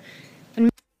thereafter.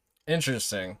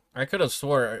 Interesting. I could have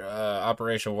swore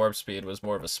Operation Warp Speed was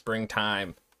more of a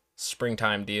springtime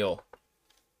deal.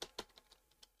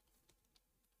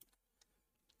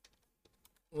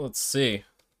 Let's see.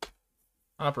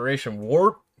 Operation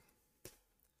Warp.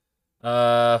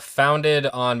 Founded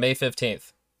on May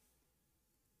 15th.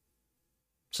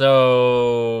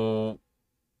 So,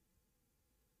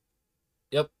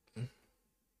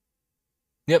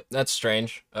 Yep, that's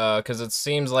strange, because it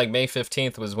seems like May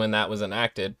 15th was when that was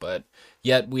enacted, but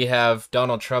yet we have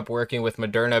Donald Trump working with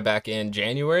Moderna back in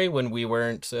January when we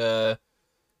weren't,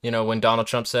 when Donald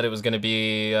Trump said it was going to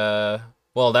be,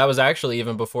 well, that was actually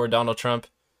even before Donald Trump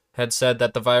had said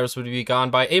that the virus would be gone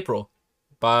by April,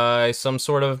 by some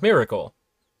sort of miracle.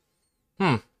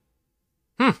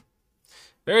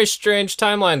 Very strange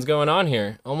timelines going on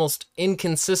here, almost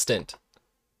inconsistent.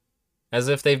 As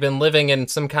if they've been living in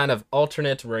some kind of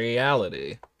alternate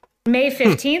reality. May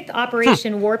 15th,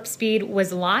 Operation Warp Speed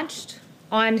was launched.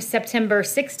 On September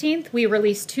 16th, we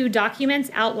released 2 documents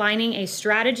outlining a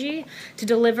strategy to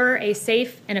deliver a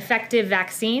safe and effective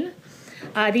vaccine.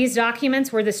 These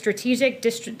documents were the strategic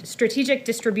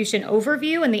distribution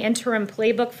overview and the interim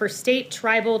playbook for state,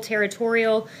 tribal,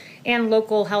 territorial, and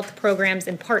local health programs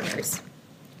and partners.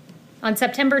 On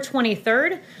September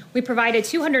 23rd, we provided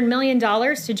 $200 million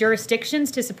to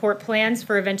jurisdictions to support plans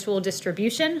for eventual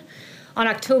distribution. On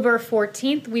October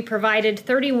 14th, we provided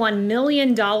 $31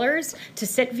 million to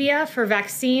Sitvia for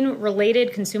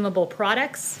vaccine-related consumable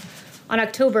products. On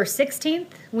October 16th,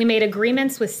 we made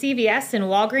agreements with CVS and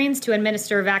Walgreens to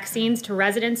administer vaccines to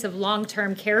residents of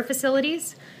long-term care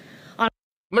facilities. I'm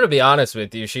going to be honest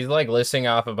with you. She's like listing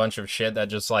off a bunch of shit that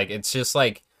just like, it's just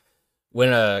like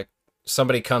when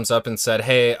somebody comes up and said,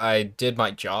 hey, I did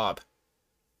my job.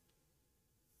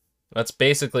 That's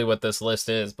basically what this list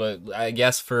is, but I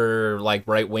guess for like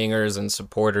right wingers and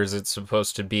supporters, it's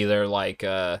supposed to be their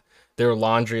their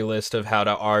laundry list of how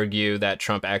to argue that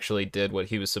Trump actually did what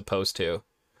he was supposed to.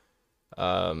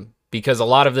 Because a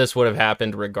lot of this would have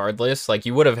happened regardless. Like,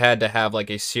 you would have had to have like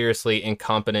a seriously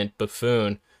incompetent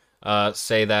buffoon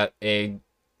say that a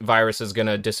virus is going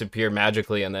to disappear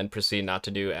magically and then proceed not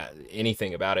to do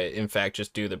anything about it. In fact,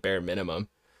 just do the bare minimum.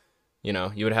 You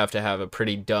know, you would have to have a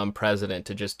pretty dumb president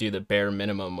to just do the bare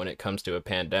minimum when it comes to a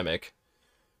pandemic.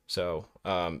 So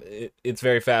it's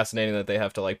very fascinating that they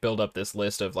have to like build up this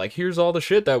list of like, here's all the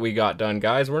shit that we got done,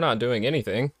 guys. We're not doing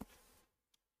anything.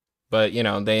 But, you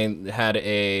know, they had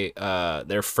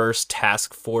their first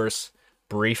task force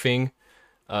briefing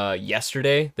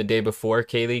yesterday, the day before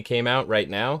Kayleigh came out right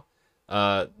now.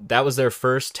 That was their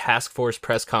first task force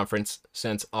press conference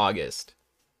since August.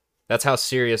 That's how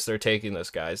serious they're taking this,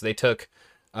 guys. They took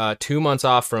 2 months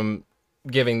off from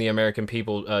giving the American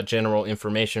people general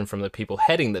information from the people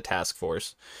heading the task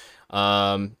force.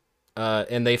 And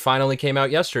they finally came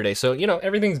out yesterday. So, you know,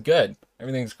 everything's good.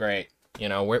 Everything's great. You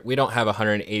know, we don't have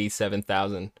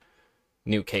 187,000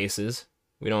 new cases.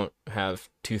 We don't have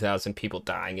 2,000 people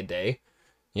dying a day.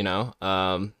 You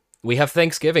know, we have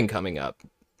Thanksgiving coming up.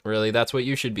 Really, that's what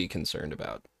you should be concerned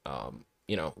about.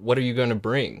 You know, what are you going to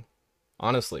bring?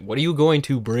 Honestly, what are you going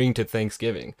to bring to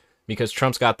Thanksgiving? Because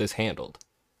Trump's got this handled.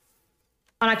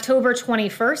 On October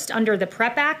 21st, under the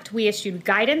PrEP Act, we issued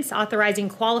guidance authorizing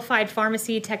qualified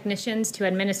pharmacy technicians to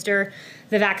administer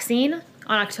the vaccine.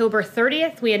 On October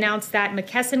 30th, we announced that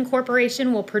McKesson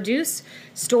Corporation will produce,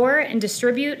 store, and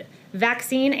distribute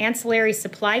vaccine ancillary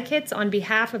supply kits on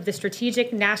behalf of the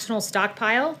Strategic National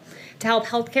Stockpile to help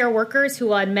healthcare workers who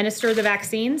will administer the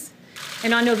vaccines.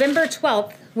 And on November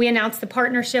 12th, we announced the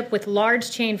partnership with large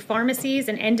chain pharmacies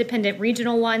and independent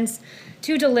regional ones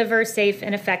to deliver safe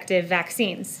and effective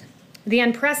vaccines. The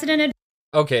unprecedented...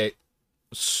 Okay,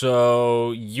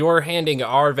 so you're handing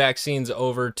our vaccines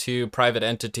over to private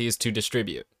entities to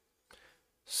distribute.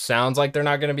 Sounds like they're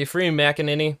not going to be free,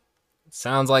 McEnany.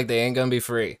 Sounds like they ain't going to be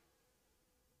free.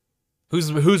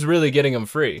 Who's really getting them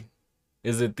free?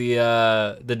 Is it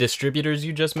the distributors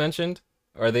you just mentioned?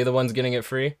 Or are they the ones getting it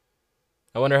free?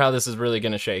 I wonder how this is really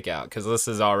going to shake out, because this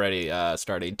is already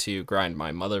starting to grind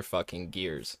my motherfucking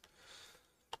gears.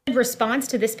 Response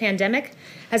to this pandemic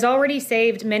has already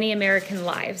saved many American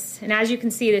lives. And as you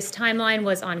can see, this timeline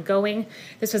was ongoing.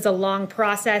 This was a long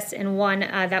process and one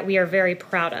that we are very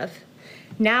proud of.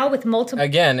 Now with multiple...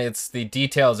 Again, it's the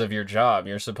details of your job.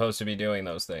 You're supposed to be doing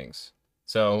those things.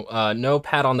 So no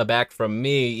pat on the back from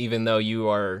me, even though you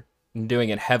are doing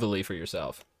it heavily for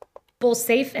yourself.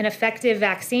 Safe and effective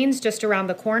vaccines just around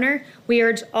the corner. We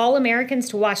urge all Americans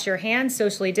to wash your hands,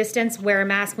 socially distance, wear a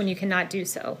mask when you cannot do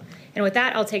so. And with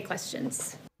that, I'll take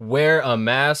questions. Wear a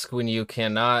mask when you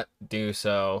cannot do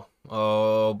so.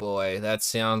 Oh boy, that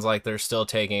sounds like they're still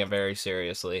taking it very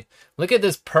seriously. Look at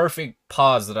this perfect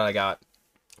pause that I got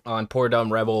on Poor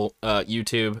Dumb Rebel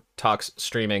YouTube, Talks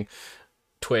streaming,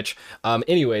 Twitch.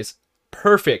 Anyways,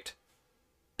 perfect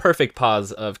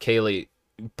pause of Kayleigh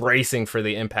bracing for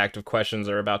the impact of questions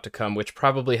that are about to come, which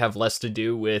probably have less to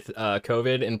do with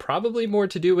COVID and probably more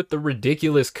to do with the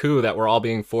ridiculous coup that we're all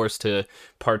being forced to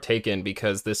partake in,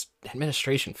 because this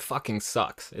administration fucking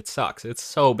sucks. It sucks. It's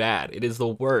so bad. It is the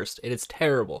worst. It is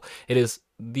terrible. It is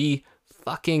the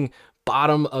fucking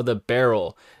bottom of the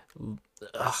barrel.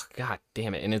 Oh, god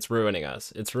damn it. And it's ruining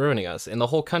us. It's ruining us. And the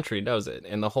whole country knows it.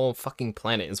 And the whole fucking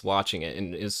planet is watching it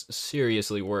and is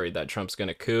seriously worried that Trump's going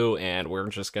to coup and we're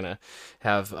just going to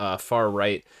have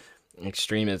far-right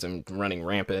extremism running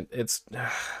rampant. It's...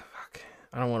 fuck.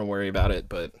 I don't want to worry about it,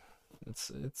 but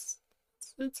it's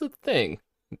a thing.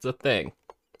 It's a thing.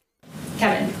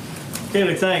 Kevin.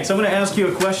 Kayleigh, thanks. I'm going to ask you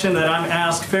a question that I'm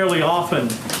asked fairly often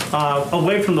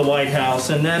away from the White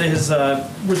House, and that is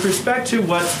with respect to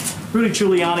what Rudy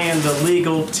Giuliani and the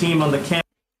legal team on the campaign...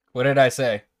 What did I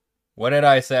say? What did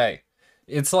I say?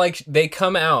 It's like they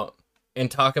come out and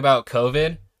talk about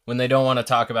COVID when they don't want to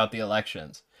talk about the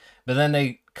elections. But then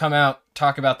they come out,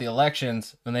 talk about the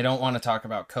elections when they don't want to talk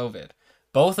about COVID.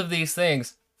 Both of these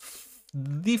things...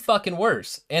 the fucking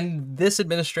worst. And this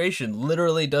administration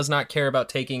literally does not care about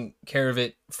taking care of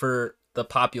it for the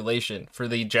population, for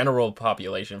the general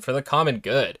population, for the common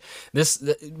good.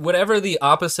 Whatever the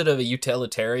opposite of a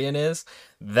utilitarian is,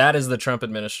 that is the Trump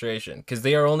administration, because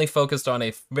they are only focused on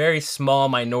a very small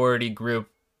minority group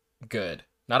good.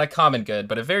 Not a common good,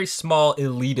 but a very small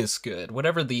elitist good.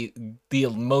 Whatever the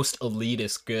most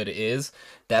elitist good is,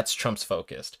 that's Trump's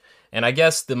focus. And I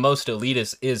guess the most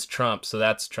elitist is Trump, so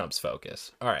that's Trump's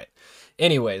focus. All right.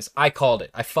 Anyways, I called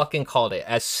it. I fucking called it.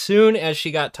 As soon as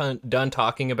she got done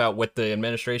talking about what the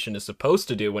administration is supposed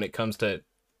to do when it comes to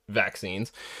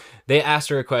vaccines, they asked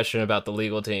her a question about the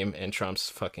legal team and Trump's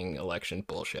fucking election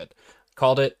bullshit.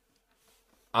 Called it.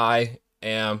 I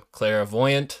am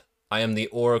clairvoyant. I am the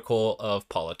oracle of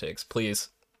politics. Please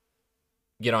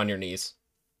get on your knees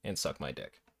and suck my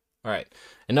dick. All right,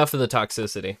 enough of the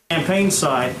toxicity. Campaign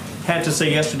side had to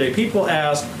say yesterday, people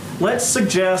asked, let's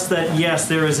suggest that yes,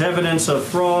 there is evidence of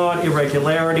fraud,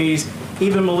 irregularities,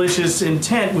 even malicious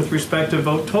intent with respect to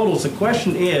vote totals. The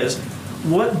question is,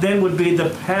 what then would be the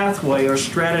pathway or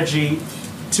strategy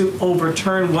to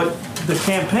overturn what the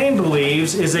campaign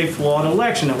believes is a flawed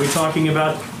election? Are we talking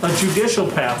about a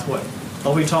judicial pathway?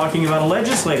 Are we talking about a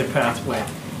legislative pathway?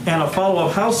 And a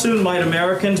follow-up, how soon might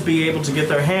Americans be able to get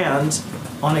their hands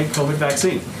on a COVID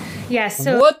vaccine? Yes,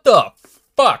 so what the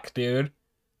fuck, dude?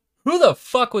 Who the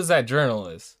fuck was that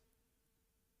journalist?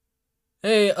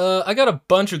 Hey, I got a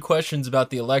bunch of questions about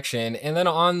the election, and then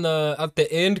at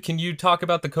the end, can you talk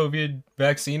about the COVID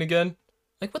vaccine again?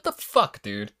 Like, what the fuck,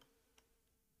 dude?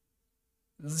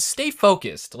 Stay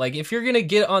focused. Like, if you're gonna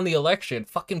get on the election,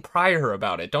 fucking pry her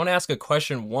about it. Don't ask a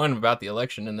question 1 about the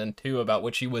election and then 2 about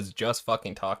what she was just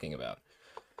fucking talking about.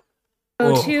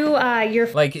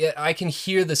 Like, I can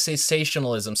hear the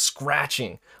sensationalism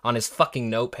scratching on his fucking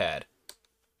notepad.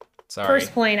 Sorry.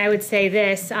 First point, I would say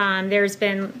this. There's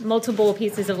been multiple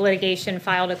pieces of litigation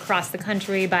filed across the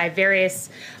country by various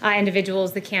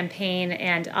individuals, the campaign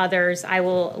and others. I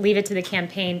will leave it to the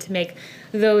campaign to make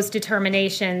those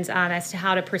determinations as to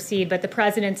how to proceed. But the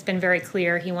president's been very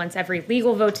clear. He wants every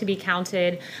legal vote to be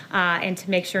counted and to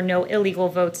make sure no illegal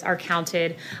votes are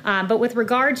counted. But with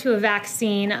regard to a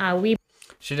vaccine,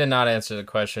 She did not answer the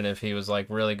question if he was like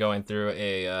really going through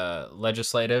a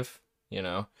legislative,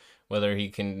 whether he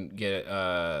can get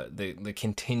the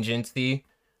contingency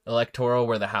electoral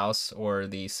where the House or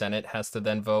the Senate has to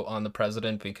then vote on the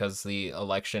president because the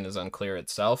election is unclear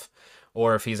itself,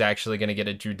 or if he's actually going to get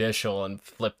a judicial and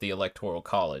flip the electoral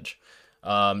college.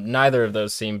 Neither of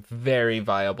those seem very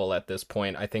viable at this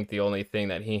point. I think the only thing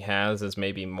that he has is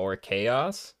maybe more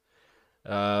chaos.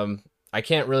 I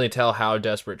can't really tell how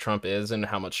desperate Trump is and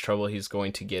how much trouble he's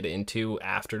going to get into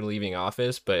after leaving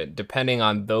office, but depending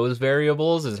on those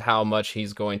variables is how much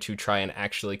he's going to try and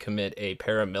actually commit a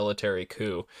paramilitary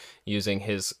coup using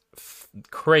his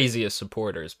craziest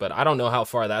supporters. But I don't know how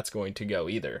far that's going to go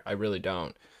either. I really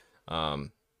don't.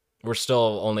 We're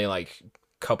still only like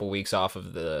a couple weeks off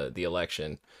of the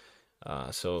election,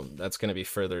 so that's going to be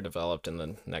further developed in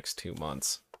the next 2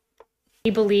 months. We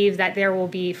believe that there will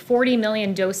be 40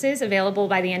 million doses available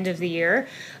by the end of the year.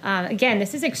 Again,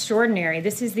 this is extraordinary.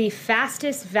 This is the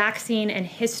fastest vaccine in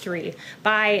history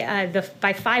by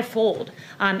fivefold.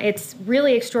 It's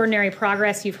really extraordinary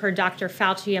progress. You've heard Dr.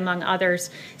 Fauci, among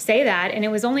others, say that, and it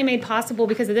was only made possible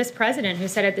because of this president who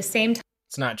said at the same time.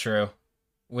 It's not true.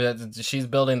 She's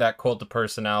building that cult of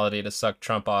personality to suck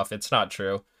Trump off. It's not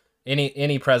true.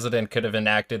 Any president could have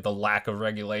enacted the lack of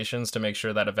regulations to make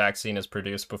sure that a vaccine is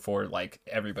produced before like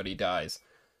everybody dies.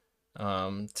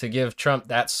 To give Trump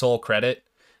that sole credit,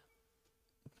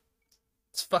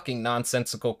 it's fucking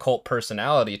nonsensical cult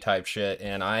personality type shit,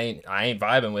 and I ain't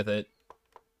vibing with it.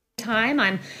 Time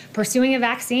I'm pursuing a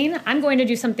vaccine, I'm going to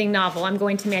do something novel. I'm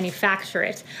going to manufacture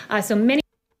it.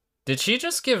 Did she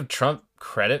just give Trump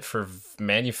credit for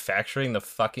manufacturing the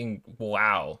fucking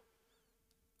wow?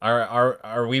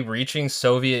 Are we reaching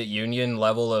Soviet Union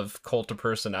level of cult of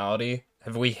personality?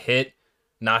 Have we hit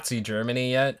Nazi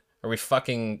Germany yet? Are we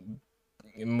fucking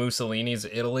Mussolini's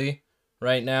Italy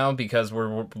right now because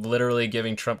we're literally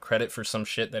giving Trump credit for some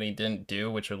shit that he didn't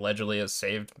do, which allegedly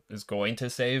is going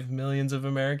to save millions of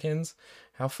Americans?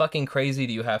 How fucking crazy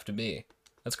do you have to be?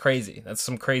 That's crazy. That's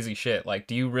some crazy shit. Like,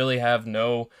 do you really have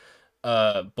no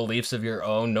beliefs of your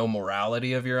own, no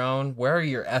morality of your own? Where are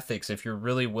your ethics if you're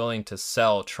really willing to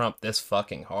sell Trump this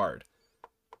fucking hard?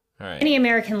 All right. Many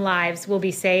American lives will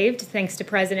be saved thanks to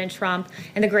President Trump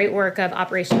and the great work of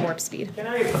Operation Warp Speed. Can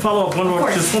I follow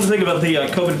up just one thing about the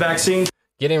COVID vaccine?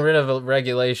 Getting rid of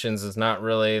regulations is not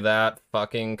really that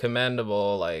fucking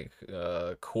commendable. Like,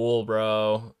 cool,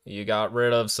 bro. You got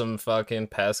rid of some fucking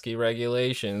pesky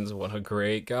regulations. What a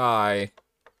great guy.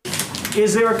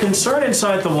 Is there a concern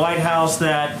inside the White House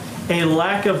that a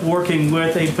lack of working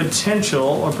with a potential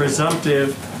or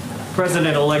presumptive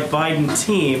President-elect Biden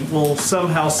team will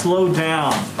somehow slow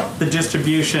down the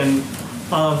distribution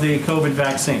of the COVID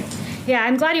vaccine? Yeah,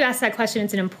 I'm glad you asked that question.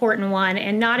 It's an important one,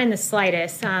 and not in the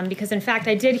slightest, because in fact,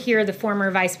 I did hear the former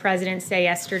vice president say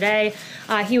yesterday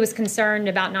he was concerned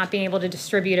about not being able to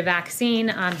distribute a vaccine.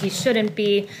 He shouldn't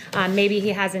be. Maybe he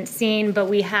hasn't seen, but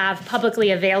we have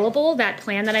publicly available that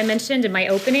plan that I mentioned in my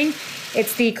opening.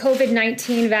 It's the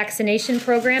COVID-19 vaccination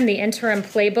program, the interim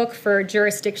playbook for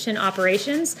jurisdiction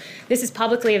operations. This is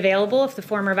publicly available if the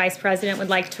former vice president would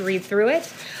like to read through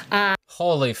it.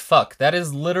 Holy fuck, that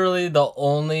is literally the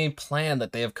only plan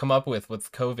that they have come up with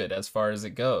COVID as far as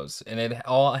it goes. And it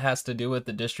all has to do with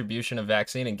the distribution of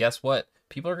vaccine. And guess what?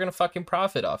 People are going to fucking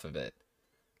profit off of it.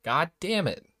 God damn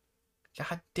it.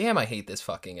 God damn, I hate this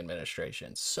fucking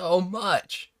administration so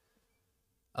much.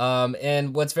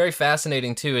 And what's very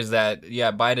fascinating too is that,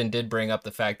 yeah, Biden did bring up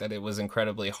the fact that it was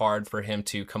incredibly hard for him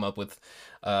to come up with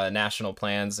national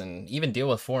plans and even deal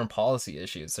with foreign policy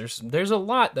issues. There's a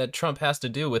lot that Trump has to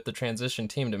do with the transition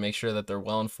team to make sure that they're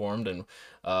well informed and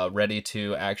ready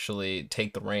to actually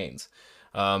take the reins.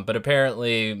 But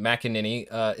apparently McEnany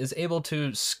is able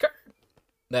to skirt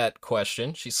that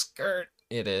question. She skirts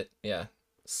it.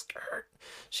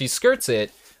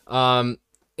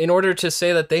 In order to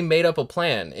say that they made up a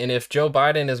plan. And if Joe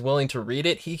Biden is willing to read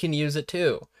it, he can use it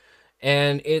too.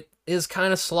 And it is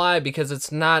kind of sly because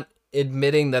it's not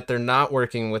admitting that they're not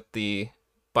working with the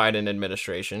Biden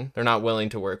administration. They're not willing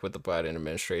to work with the Biden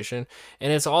administration.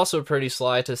 And it's also pretty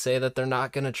sly to say that they're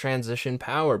not going to transition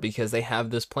power because they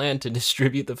have this plan to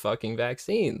distribute the fucking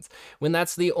vaccines. When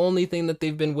that's the only thing that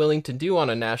they've been willing to do on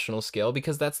a national scale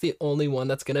because that's the only one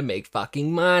that's going to make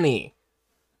fucking money.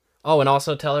 Oh, and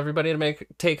also tell everybody to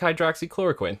take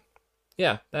hydroxychloroquine.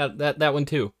 Yeah, that one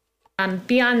too.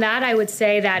 Beyond that, I would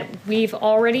say that we've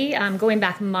already, going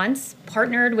back months,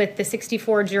 partnered with the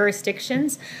 64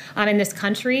 jurisdictions in this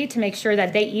country to make sure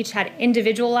that they each had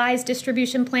individualized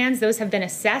distribution plans. Those have been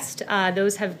assessed.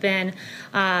 Those have been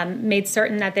made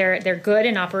certain that they're good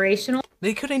and operational.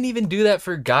 They couldn't even do that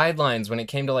for guidelines when it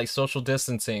came to like social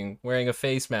distancing, wearing a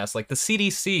face mask. Like the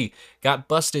CDC got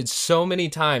busted so many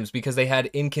times because they had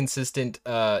inconsistent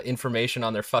information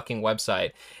on their fucking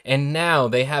website. And now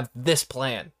they have this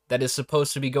plan that is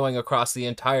supposed to be going across the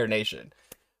entire nation.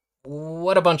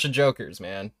 What a bunch of jokers,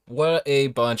 man. What a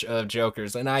bunch of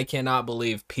jokers. And I cannot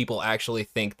believe people actually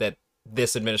think that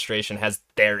this administration has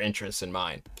their interests in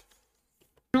mind.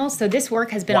 So this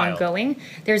work has been ongoing.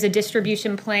 There's a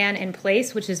distribution plan in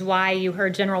place, which is why you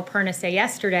heard General Perna say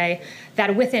yesterday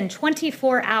that within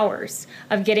 24 hours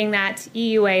of getting that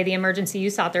EUA, the emergency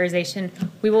use authorization,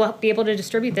 we will be able to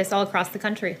distribute this all across the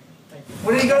country.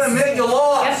 When are you going to make your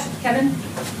laws? Yes, Kevin?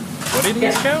 What did he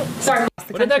shout? Sorry.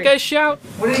 What did that guy shout?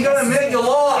 When are you going to make your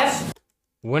laws? Yes.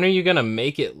 When are you going to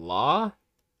make it law?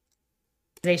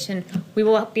 We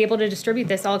will be able to distribute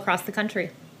this all across the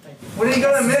country. When are you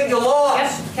going to make your laws?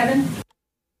 Yes, Kevin?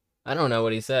 I don't know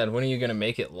what he said. When are you going to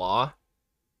make it law?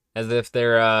 As if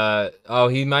they're,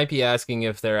 he might be asking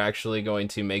if they're actually going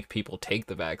to make people take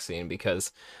the vaccine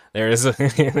because there is a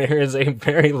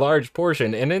very large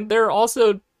portion. And then there are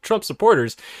also Trump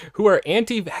supporters who are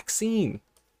anti-vaccine.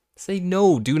 Say,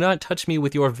 no, do not touch me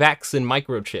with your vaccine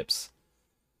microchips.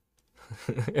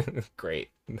 Great.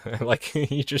 Like,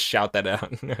 you just shout that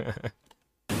out.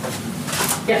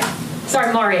 Yeah.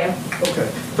 Sorry, Mario. Okay.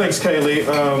 Thanks, Kaylee.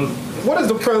 What is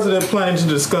the president planning to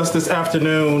discuss this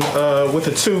afternoon with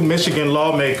the two Michigan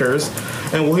lawmakers?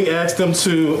 And will he ask them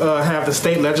to have the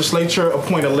state legislature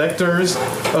appoint electors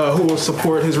who will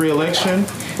support his reelection?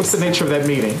 What's the nature of that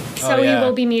meeting? So we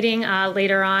will be meeting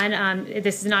later on.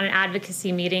 This is not an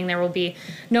advocacy meeting. There will be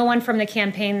no one from the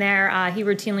campaign there. He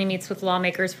routinely meets with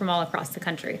lawmakers from all across the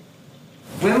country.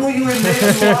 When will you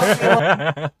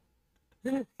admit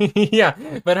Yeah,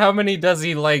 but how many does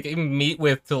he like meet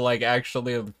with to like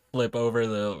actually flip over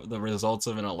the results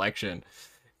of an election?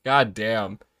 God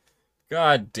damn.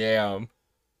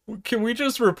 Can we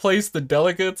just replace the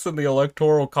delegates in the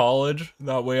Electoral College?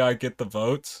 That way I get the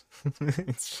votes.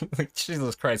 It's like,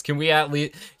 Jesus Christ. Can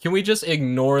we just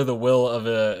ignore the will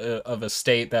of a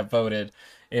state that voted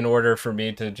in order for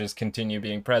me to just continue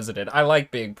being president? I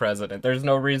like being president. There's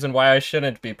no reason why I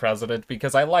shouldn't be president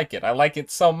because I like it. I like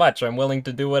it so much. I'm willing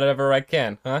to do whatever I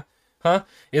can. Huh?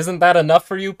 Isn't that enough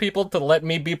for you people to let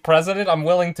me be president? I'm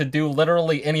willing to do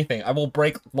literally anything. I will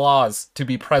break laws to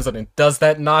be president. Does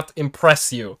that not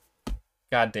impress you?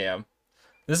 Goddamn.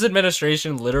 This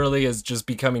administration literally is just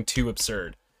becoming too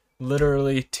absurd.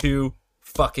 Literally too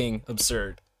fucking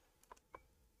absurd.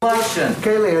 Election.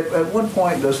 Kaylee, at what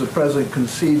point does the president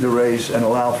concede the race and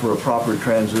allow for a proper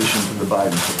transition to the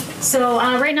Biden team? So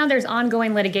right now there's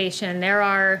ongoing litigation. There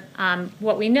are,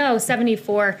 what we know,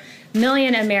 74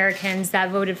 million Americans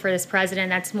that voted for this president.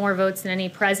 That's more votes than any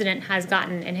president has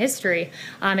gotten in history.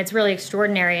 It's really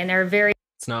extraordinary, and there are very...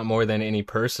 It's not more than any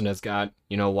person has got.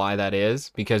 You know why that is?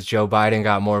 Because Joe Biden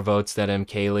got more votes than him,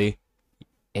 Kaylee.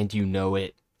 And you know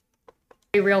it.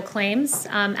 Real claims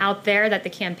out there that the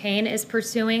campaign is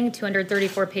pursuing.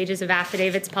 234 pages of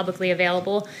affidavits publicly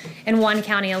available in one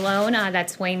county alone.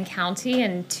 That's Wayne County,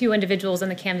 and 2 individuals on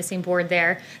the canvassing board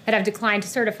there that have declined to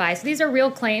certify. So these are real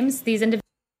claims. These individuals...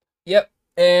 Yep,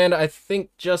 and I think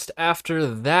just after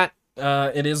that,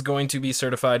 it is going to be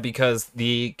certified because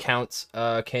the counts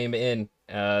came in.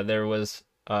 There was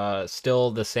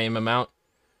still the same amount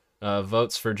of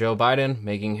votes for Joe Biden,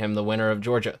 making him the winner of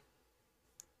Georgia.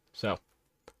 So...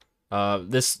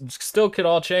 this still could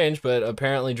all change, but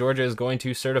apparently Georgia is going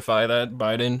to certify that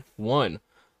Biden won.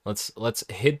 Let's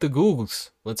hit the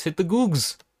Googles. Let's hit the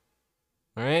Googs.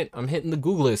 All right, I'm hitting the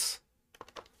Googles.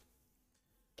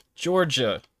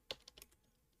 Georgia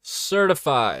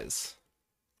certifies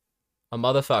a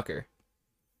motherfucker.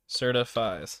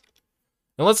 Certifies.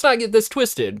 Now let's not get this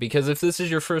twisted, because if this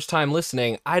is your first time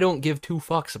listening, I don't give 2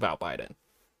 fucks about Biden.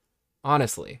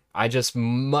 Honestly, I just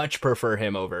much prefer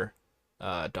him over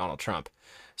Donald Trump.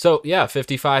 So yeah,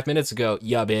 55 minutes ago,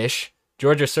 yubbish,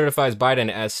 Georgia certifies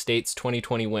Biden as state's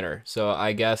 2020 winner. So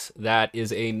I guess that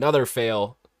is another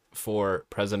fail for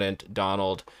President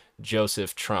Donald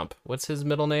Joseph Trump. What's his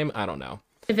middle name? I don't know.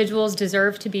 Individuals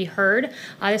deserve to be heard.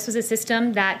 This was a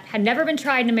system that had never been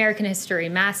tried in American history,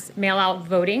 mass mail-out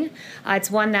voting.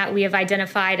 It's one that we have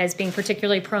identified as being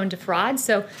particularly prone to fraud.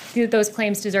 So those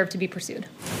claims deserve to be pursued.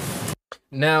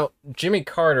 Now, Jimmy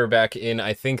Carter back in,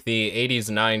 I think, the 80s,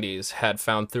 90s, had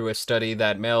found through a study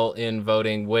that mail-in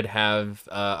voting would have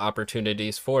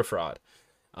opportunities for fraud.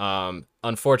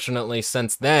 Unfortunately,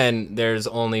 since then, there's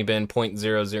only been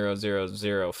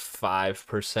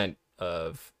 0.00005%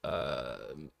 of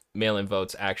mail-in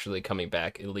votes actually coming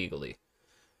back illegally.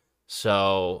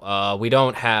 So we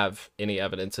don't have any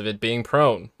evidence of it being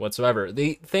prone whatsoever.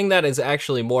 The thing that is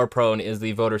actually more prone is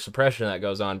the voter suppression that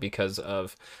goes on because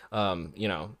of,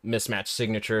 mismatched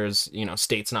signatures,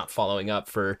 states not following up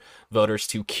for voters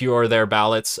to cure their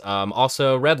ballots.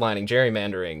 Also redlining,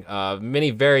 gerrymandering,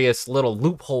 many various little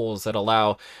loopholes that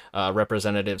allow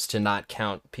representatives to not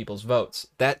count people's votes.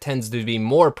 That tends to be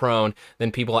more prone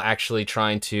than people actually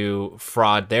trying to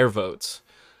fraud their votes.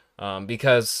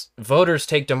 Because voters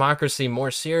take democracy more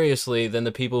seriously than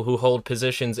the people who hold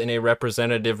positions in a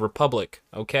representative republic.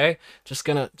 Okay, just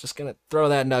gonna throw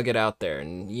that nugget out there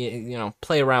and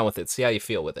play around with it, see how you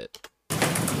feel with it.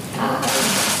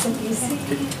 Has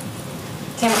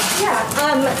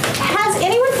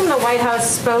anyone from the White House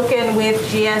spoken with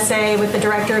GSA, with the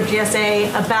director of GSA,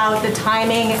 about the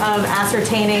timing of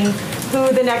ascertaining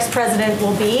who the next president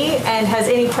will be, and has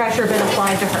any pressure been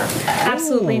applied to her?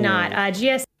 Absolutely not.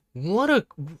 GSA. What a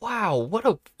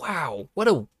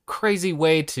crazy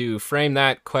way to frame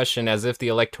that question, as if the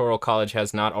Electoral College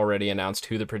has not already announced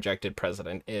who the projected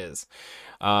president is.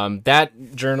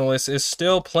 That journalist is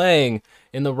still playing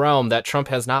in the realm that Trump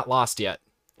has not lost yet.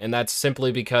 And that's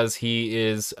simply because he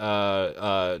is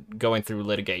going through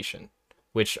litigation,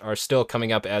 which are still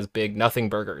coming up as big nothing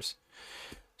burgers.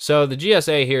 So the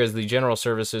GSA here is the General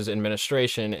Services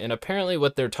Administration, and apparently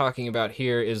what they're talking about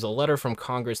here is a letter from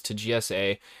Congress to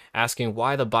GSA asking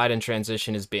why the Biden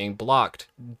transition is being blocked.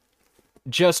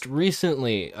 Just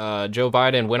recently, Joe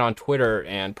Biden went on Twitter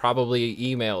and probably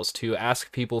emails to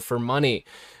ask people for money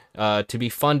to be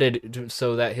funded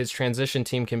so that his transition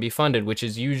team can be funded, which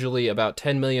is usually about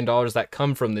 $10 million that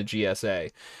come from the GSA.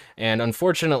 And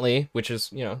unfortunately, which is,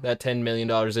 that $10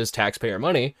 million is taxpayer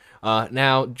money,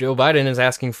 now Joe Biden is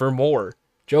asking for more.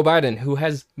 Joe Biden, who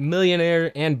has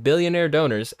millionaire and billionaire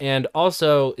donors and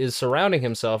also is surrounding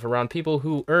himself around people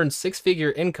who earn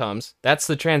 6-figure incomes, that's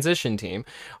the transition team,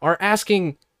 are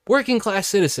asking working class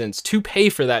citizens to pay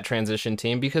for that transition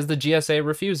team because the GSA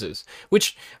refuses,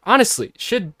 which honestly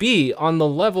should be on the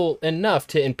level enough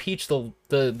to impeach the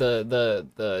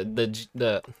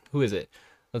who is it?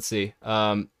 Let's see.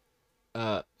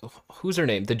 Who's her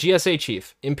name? The GSA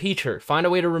chief. Impeach her. Find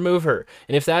a way to remove her.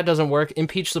 And if that doesn't work,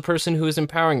 impeach the person who is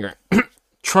empowering her.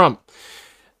 Trump.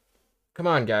 Come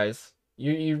on, guys.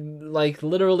 You like,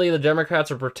 literally the Democrats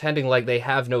are pretending like they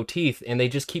have no teeth and they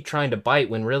just keep trying to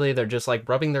bite when really they're just like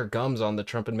rubbing their gums on the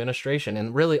Trump administration.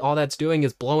 And really all that's doing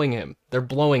is blowing him. They're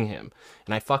blowing him.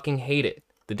 And I fucking hate it.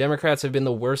 The Democrats have been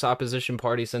the worst opposition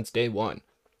party since day one.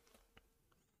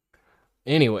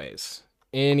 Anyways,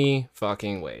 any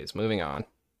fucking ways. Moving on.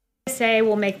 GSA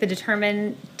will make the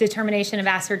determination of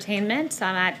ascertainment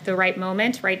at the right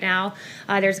moment. Right now,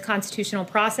 there's a constitutional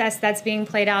process that's being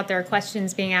played out. There are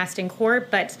questions being asked in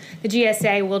court, but the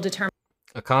GSA will determine.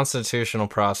 A constitutional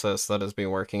process that is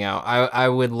being working out. I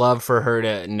would love for her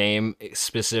to name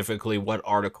specifically what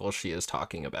article she is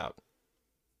talking about.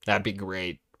 That'd be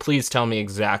great. Please tell me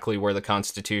exactly where the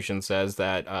Constitution says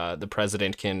that the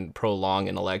president can prolong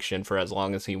an election for as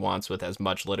long as he wants with as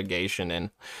much litigation and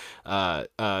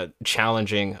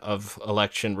challenging of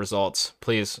election results.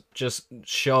 Please just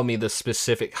show me the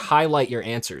specific, highlight your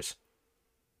answers.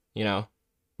 You know,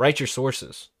 write your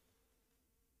sources.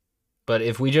 But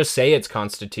if we just say it's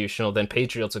constitutional, then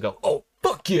patriots will go, oh,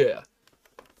 fuck yeah.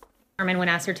 When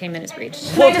ascertainment is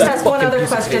reached. Can I just ask one other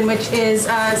question, which is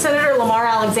Senator Lamar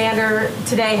Alexander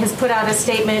today has put out a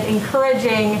statement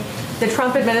encouraging the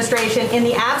Trump administration, in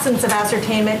the absence of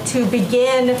ascertainment, to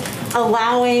begin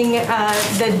allowing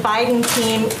the Biden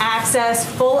team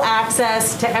full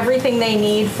access to everything they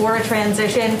need for a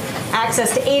transition,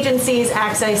 access to agencies,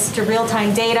 access to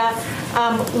real-time data.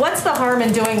 What's the harm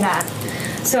in doing that?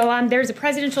 So there's a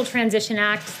Presidential Transition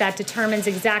Act that determines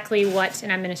exactly what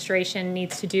an administration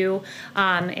needs to do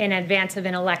in advance of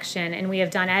an election, and we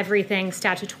have done everything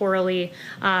statutorily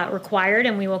required,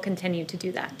 and we will continue to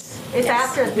do that. It's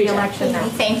after the election now.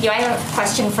 Thank you. I have a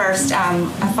question first,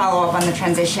 a follow-up on the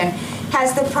transition.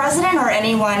 Has the president or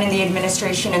anyone in the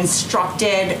administration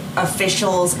instructed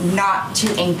officials not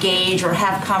to engage or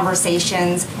have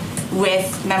conversations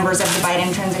with members of the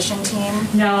Biden transition team?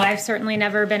 No, I've certainly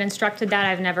never been instructed that.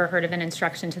 I've never heard of an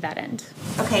instruction to that end.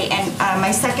 Okay, and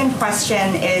my second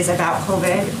question is about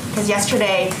COVID, because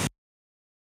yesterday...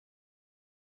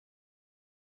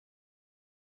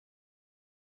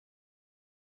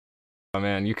 Oh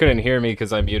man, you couldn't hear me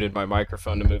because I muted my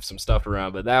microphone to move some stuff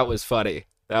around, but that was funny.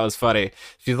 That was funny.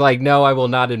 She's like, no, I will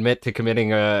not admit to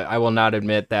committing I will not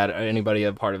admit that anybody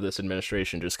a part of this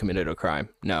administration just committed a crime.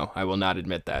 No, I will not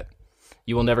admit that.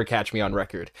 You will never catch me on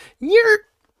record.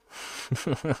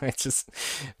 I just,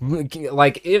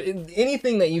 like,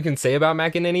 anything that you can say about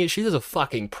McEnany, she is a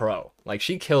fucking pro. Like,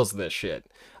 she kills this shit.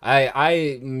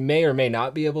 I may or may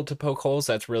not be able to poke holes.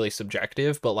 That's really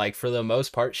subjective. But, like, for the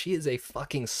most part, she is a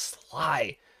fucking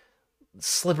sly,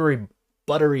 slippery,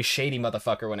 buttery, shady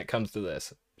motherfucker when it comes to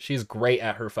this. She's great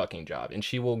at her fucking job. And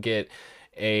she will get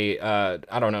a,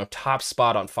 I don't know, top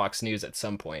spot on Fox News at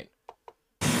some point.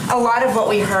 A lot of what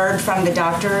we heard from the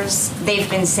doctors, they've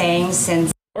been saying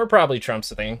since... Or probably Trump's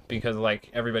thing, because, like,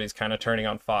 everybody's kind of turning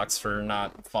on Fox for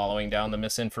not following down the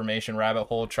misinformation rabbit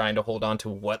hole, trying to hold on to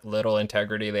what little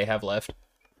integrity they have left.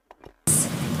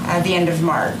 At the end of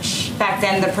March. Back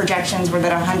then, the projections were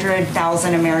that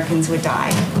 100,000 Americans would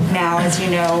die. Now, as you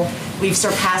know, we've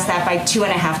surpassed that by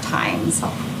 2.5 times.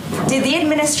 Did the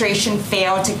administration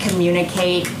fail to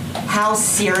communicate how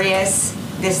serious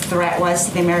this threat was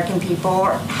to the American people?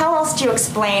 Or how else do you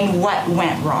explain what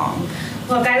went wrong?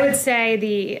 Look, I would say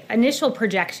the initial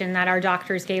projection that our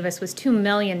doctors gave us was 2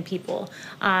 million people.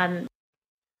 Oh,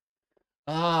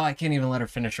 I can't even let her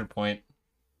finish her point.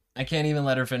 I can't even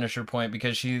let her finish her point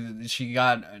because she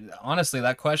got, honestly,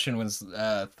 that question was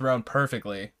thrown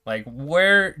perfectly. Like,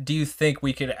 where do you think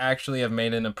we could actually have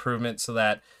made an improvement so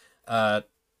that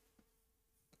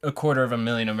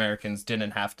 250,000 Americans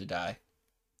didn't have to die?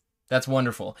 That's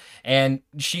wonderful. And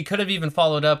she could have even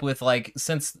followed up with, like,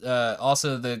 since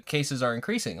also the cases are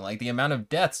increasing, like the amount of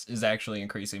deaths is actually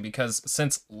increasing, because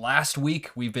since last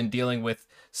week we've been dealing with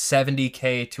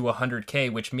 70K to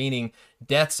 100K, which meaning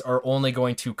deaths are only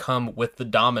going to come with the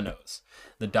dominoes,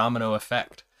 the domino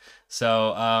effect.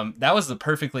 So that was the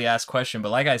perfectly asked question.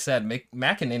 But like I said,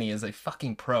 McEnany is a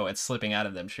fucking pro at slipping out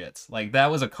of them shits. Like,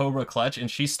 that was a Cobra clutch, and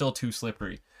she's still too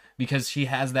slippery. Because she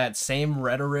has that same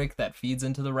rhetoric that feeds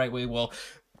into the right way. Well,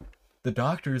 the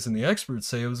doctors and the experts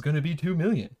say it was going to be 2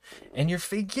 million. And you're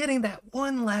forgetting that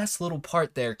one last little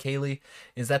part there, Kaylee,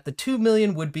 is that the 2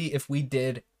 million would be if we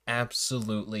did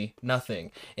absolutely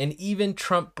nothing. And even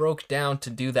Trump broke down to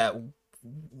do that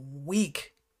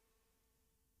week,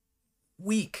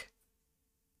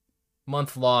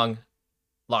 month-long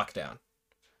lockdown.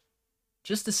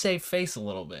 Just to save face a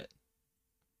little bit.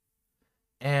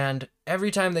 And every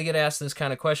time they get asked this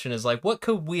kind of question is like, what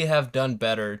could we have done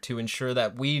better to ensure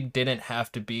that we didn't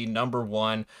have to be number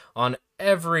one on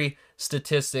every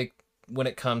statistic when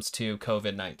it comes to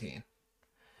COVID-19?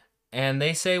 And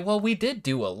they say, well, we did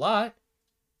do a lot.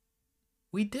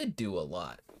 We did do a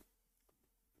lot.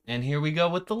 And here we go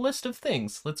with the list of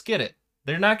things. Let's get it.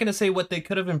 They're not going to say what they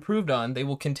could have improved on. They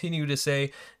will continue to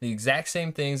say the exact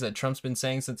same things that Trump's been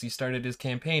saying since he started his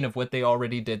campaign of what they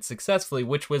already did successfully,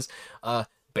 which was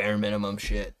bare minimum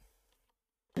shit.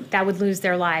 that would lose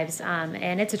their lives.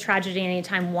 And it's a tragedy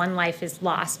anytime one life is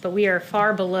lost, but we are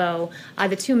far below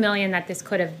the 2 million that this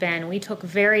could have been. We took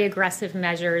very aggressive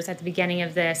measures at the beginning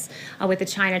of this with the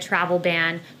China travel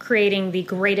ban, creating the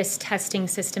greatest testing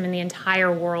system in the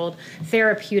entire world.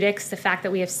 Therapeutics, the fact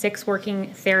that we have 6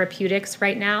 working therapeutics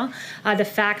right now, the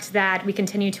fact that we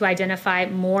continue to identify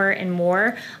more and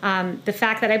more, the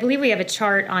fact that I believe we have a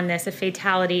chart on this, a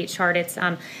fatality chart. It's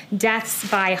deaths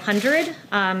by 100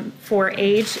 for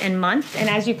age and month. And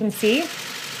as you can see,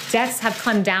 deaths have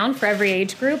come down for every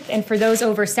age group. And for those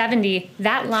over 70,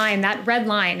 that line, that red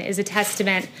line, is a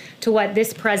testament to what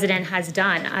this president has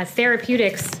done.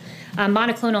 Therapeutics,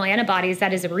 monoclonal antibodies,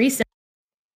 that is a recent.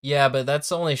 Yeah, but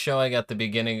that's only showing at the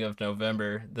beginning of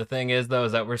November. The thing is, though,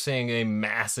 is that we're seeing a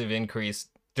massive increase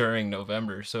during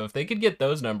November. So if they could get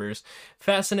those numbers.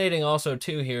 Fascinating also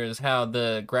too here is how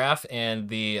the graph and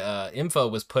the info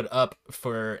was put up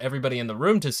for everybody in the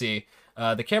room to see.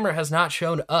 The camera has not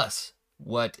shown us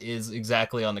what is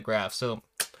exactly on the graph. So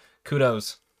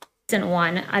kudos.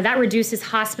 One that reduces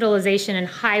hospitalization in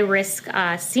high-risk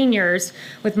seniors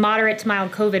with moderate to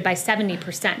mild COVID by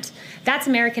 70%. That's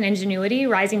American ingenuity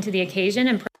rising to the occasion.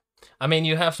 And I mean,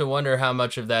 you have to wonder how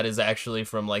much of that is actually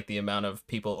from like the amount of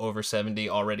people over 70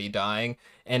 already dying.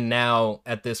 And now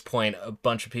at this point, a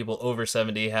bunch of people over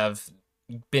 70 have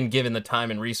been given the time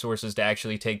and resources to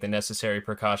actually take the necessary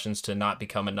precautions to not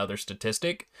become another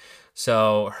statistic.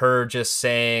 So her just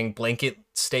saying blanket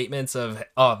statements of,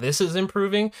 oh, this is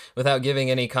improving without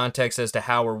giving any context as to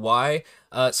how or why,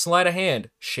 sleight of hand,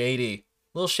 shady,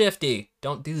 a little shifty.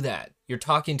 Don't do that. You're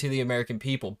talking to the American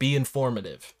people. Be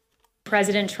informative.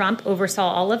 President Trump oversaw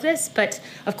all of this, but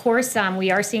of course we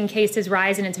are seeing cases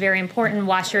rise, and it's very important.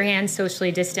 Wash your hands,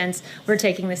 socially distance. We're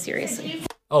taking this seriously.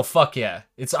 Oh, fuck yeah.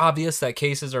 It's obvious that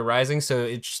cases are rising, so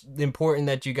it's important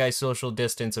that you guys social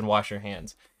distance and wash your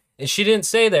hands. And she didn't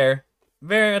say there,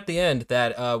 very at the end,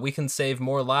 that we can save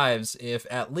more lives if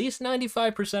at least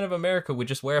 95% of America would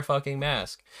just wear a fucking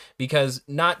mask. Because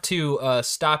not to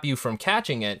stop you from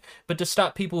catching it, but to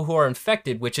stop people who are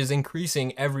infected, which is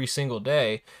increasing every single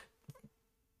day,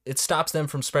 it stops them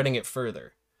from spreading it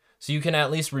further. So you can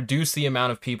at least reduce the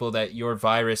amount of people that your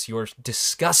virus, your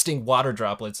disgusting water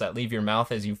droplets that leave your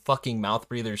mouth as you fucking mouth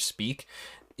breathers speak.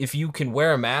 If you can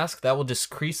wear a mask, that will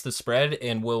decrease the spread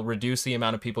and will reduce the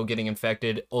amount of people getting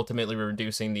infected, ultimately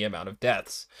reducing the amount of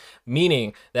deaths.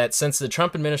 Meaning that since the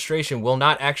Trump administration will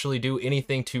not actually do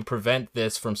anything to prevent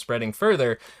this from spreading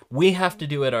further, we have to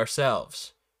do it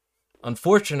ourselves.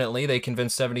 Unfortunately, they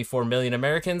convinced 74 million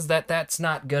Americans that that's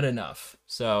not good enough.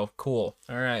 So, cool.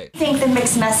 All right. I think the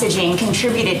mixed messaging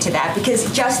contributed to that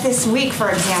because just this week, for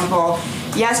example,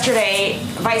 yesterday,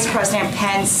 Vice President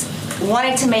Pence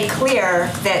wanted to make clear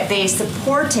that they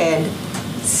supported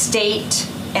state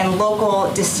and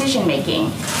local decision-making.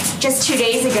 Just 2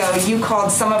 days ago, you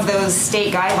called some of those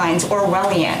state guidelines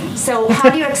Orwellian. So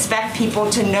how do you expect people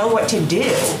to know what to do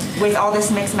with all this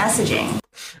mixed messaging?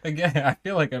 Again, I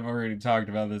feel like I've already talked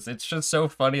about this. It's just so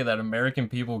funny that American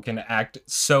people can act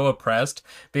so oppressed,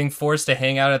 being forced to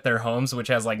hang out at their homes, which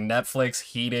has like Netflix,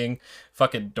 heating,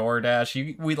 fucking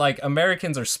DoorDash.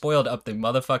 Americans are spoiled up the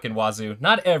motherfucking wazoo.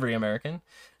 Not every American,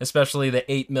 especially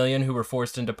the 8 million who were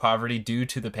forced into poverty due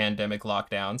to the pandemic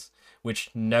lockdowns, which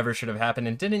never should have happened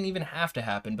and didn't even have to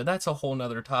happen, but that's a whole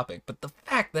nother topic. But the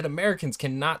fact that Americans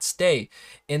cannot stay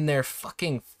in their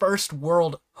fucking first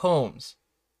world homes,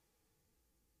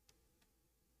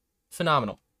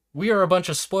 phenomenal. We are a bunch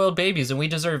of spoiled babies and we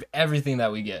deserve everything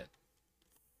that we get.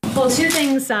 Well, 2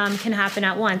 things can happen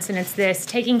at once, and it's this: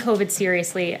 taking COVID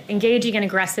seriously, engaging in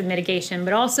aggressive mitigation,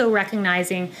 but also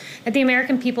recognizing that the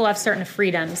American people have certain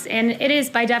freedoms. And it is,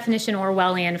 by definition,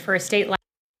 Orwellian for a state like...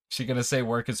 She gonna say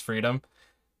work is freedom?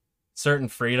 Certain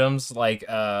freedoms, like,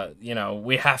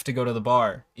 we have to go to the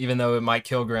bar, even though it might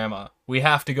kill grandma. We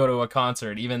have to go to a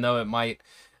concert, even though it might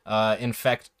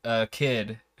infect a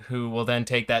kid who will then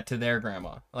take that to their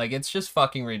grandma. Like, it's just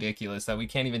fucking ridiculous that we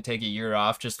can't even take a year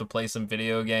off just to play some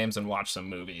video games and watch some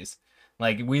movies.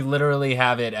 Like, we literally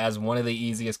have it as one of the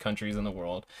easiest countries in the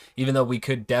world, even though we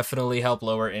could definitely help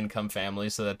lower income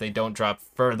families so that they don't drop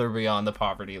further beyond the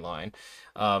poverty line.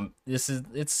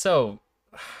 It's so,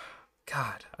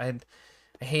 God, I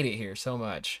hate it here so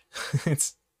much.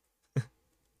 It's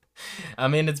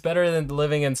better than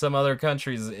living in some other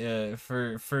countries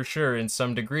for sure in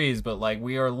some degrees, but like,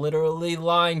 we are literally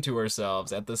lying to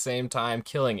ourselves at the same time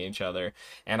killing each other.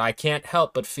 And I can't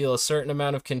help but feel a certain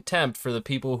amount of contempt for the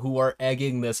people who are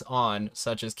egging this on,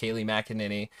 such as Kayleigh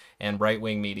McEnany and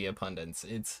right-wing media pundits.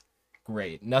 It's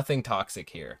great. Nothing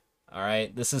toxic here. All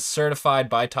right. This is certified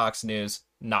by Tox News,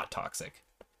 not toxic.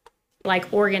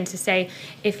 like Oregon to say,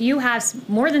 if you have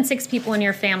more than 6 people in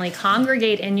your family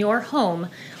congregate in your home,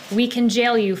 we can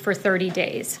jail you for 30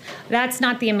 days. That's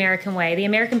not the American way. The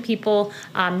American people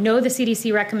know the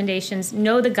CDC recommendations,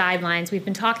 know the guidelines. We've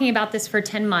been talking about this for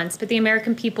 10 months, but the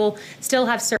American people still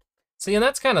have certain... See, and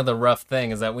that's kind of the rough thing,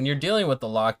 is that when you're dealing with the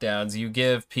lockdowns, you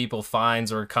give people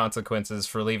fines or consequences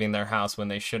for leaving their house when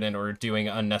they shouldn't, or doing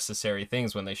unnecessary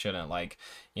things when they shouldn't, like,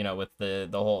 you know, with the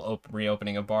whole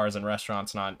reopening of bars and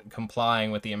restaurants, not complying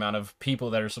with the amount of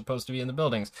people that are supposed to be in the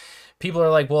buildings. People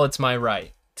are like, well, it's my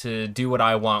right to do what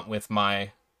I want with my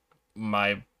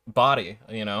body.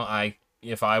 You know,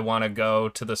 if I want to go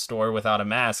to the store without a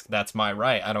mask, that's my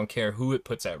right. I don't care who it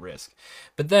puts at risk.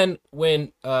 But then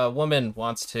when a woman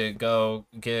wants to go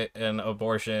get an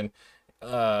abortion,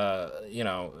 you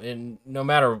know, no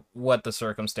matter what the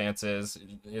circumstances,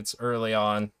 it's early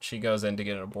on, she goes in to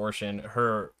get an abortion.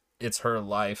 It's her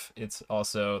life. It's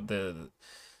also the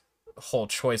whole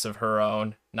choice of her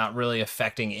own, not really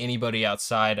affecting anybody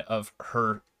outside of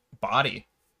her body.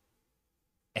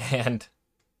 And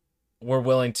we're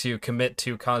willing to commit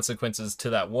to consequences to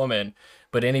that woman,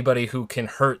 but anybody who can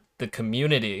hurt the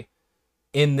community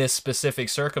in this specific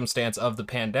circumstance of the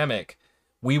pandemic,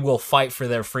 we will fight for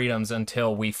their freedoms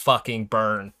until we fucking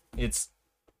burn. It's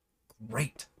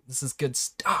great. This is good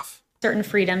stuff. Certain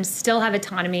freedoms, still have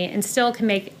autonomy, and still can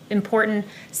make important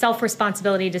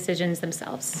self-responsibility decisions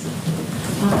themselves.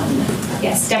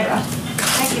 Yes, Deborah.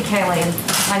 Thank you, Kaylee.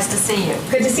 Nice to see you.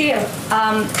 Good to see you.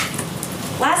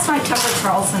 Last night, Tucker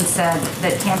Carlson said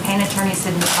that campaign attorney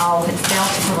Sidney Powell had failed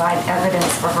to provide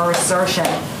evidence for her assertion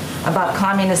about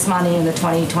communist money in the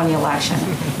 2020 election.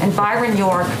 And Byron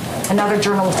York, another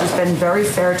journalist who's been very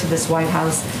fair to this White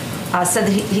House, said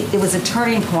that it was a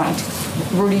turning point,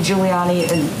 Rudy Giuliani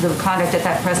and the conduct at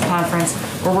that press conference,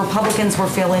 where Republicans were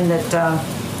feeling that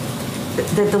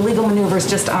the legal maneuvers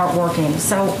just aren't working.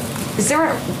 So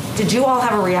did you all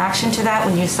have a reaction to that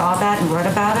when you saw that and read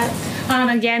about it?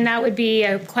 Again, that would be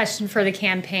a question for the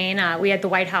campaign. We at the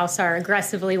White House are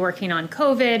aggressively working on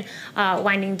COVID,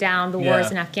 winding down the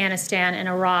wars in Afghanistan and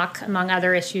Iraq, among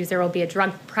other issues. There will be a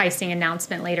drug pricing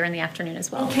announcement later in the afternoon as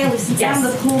well. Okay, since I'm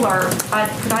the cooler,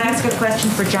 could I ask a question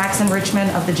for Jackson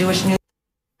Richmond of the Jewish News?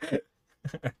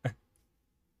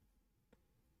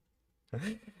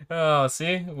 Oh,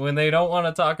 see? When they don't want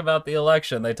to talk about the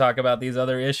election, they talk about these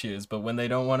other issues. But when they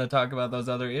don't want to talk about those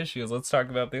other issues, let's talk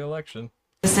about the election.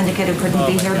 The syndicate who couldn't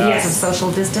be here because of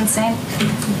social distancing.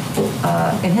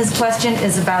 And his question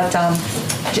is about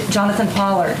Jonathan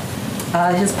Pollard.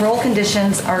 His parole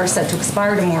conditions are set to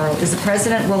expire tomorrow. Is the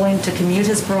president willing to commute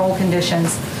his parole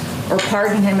conditions or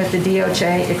pardon him if the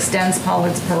DOJ extends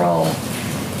Pollard's parole?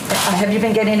 Have you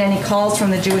been getting any calls from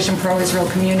the Jewish and pro-Israel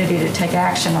community to take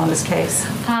action on this case?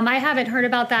 I haven't heard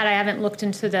about that. I haven't looked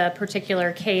into the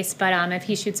particular case, but if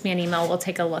he shoots me an email, we'll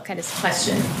take a look at his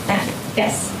question. Thank you.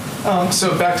 Yes.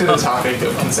 So back to the topic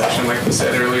of concession, like we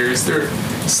said earlier, is there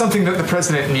something that the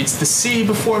president needs to see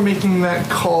before making that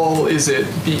call? Is it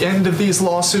the end of these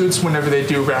lawsuits, whenever they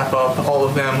do wrap up, all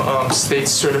of them,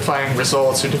 states certifying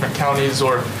results or different counties,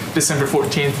 or December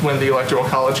 14th when the Electoral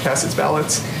College casts its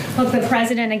ballots? Look, the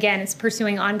president, again, is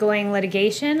pursuing ongoing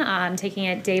litigation, taking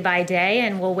it day by day,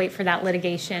 and we'll wait for that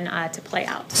litigation to play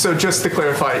out. So just to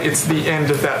clarify, it's the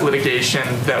end of that litigation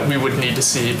that we would need to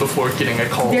see before getting a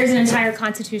call? There's an entire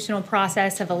constitutional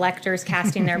process of electors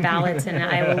casting their ballots, and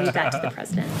I will leave that to the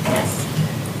president.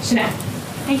 Yes. Chanel.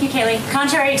 Thank you, Kaylee.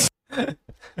 Contrary to...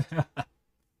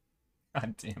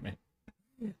 God damn it.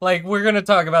 Like, we're going to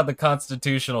talk about the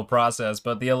constitutional process,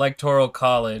 but the Electoral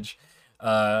College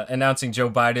announcing Joe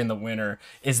Biden the winner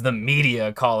is the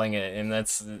media calling it, and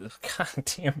that's, god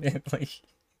damn it, like,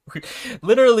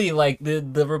 literally, like,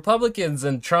 the Republicans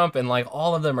and Trump and, like,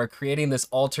 all of them are creating this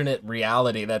alternate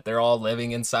reality that they're all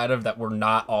living inside of that we're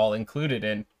not all included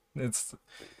in. It's,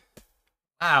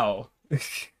 wow.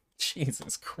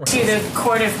 Jesus Christ. To the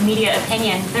court of media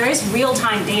opinion, there is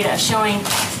real-time data showing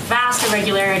vast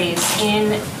irregularities in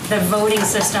the voting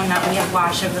system that we have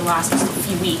watched over the last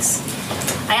few weeks.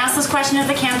 I asked this question of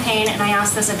the campaign, and I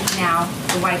ask this of you now,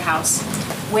 the White House.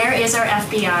 Where is our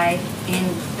FBI in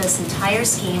this entire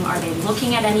scheme? Are they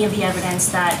looking at any of the evidence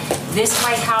that this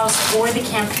White House or the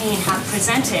campaign have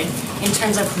presented in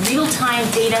terms of real-time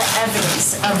data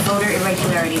evidence of voter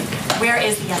irregularity? Where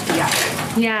is the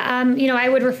FBI? Yeah, I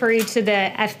would refer you to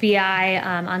the FBI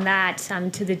on that,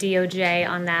 to the DOJ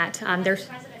on that.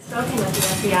 Spoken with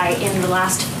the FBI in the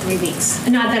last 3 weeks?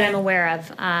 Not that I'm aware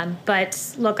of.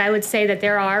 But look, I would say that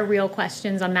there are real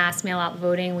questions on mass mail-out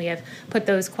voting. We have put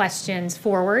those questions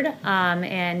forward,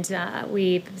 and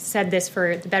we've said this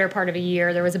for the better part of a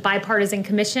year. There was a bipartisan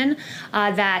commission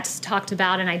that talked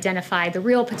about and identified the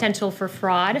real potential for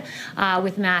fraud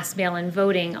with mass mail-in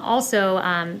voting. Also,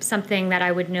 something that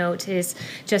I would note is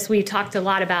just we talked a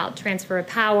lot about transfer of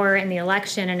power in the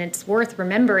election, and it's worth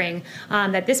remembering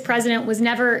that this president was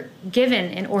never given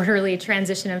an orderly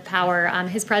transition of power.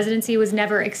 His presidency was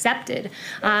never accepted.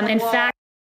 In fact,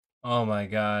 oh my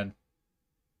God.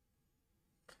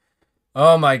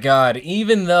 Oh my God.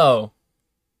 Even though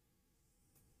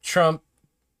Trump's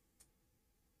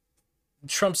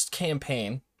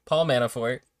campaign, Paul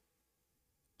Manafort,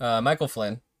 Michael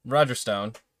Flynn, Roger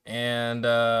Stone, and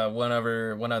one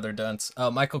other dunce,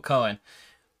 Michael Cohen,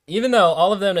 even though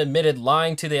all of them admitted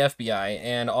lying to the FBI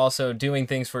and also doing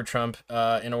things for Trump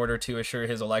in order to assure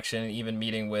his election, even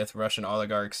meeting with Russian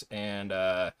oligarchs and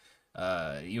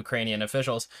Ukrainian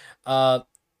officials, and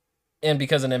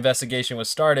because an investigation was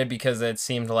started because it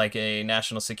seemed like a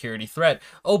national security threat,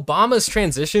 Obama's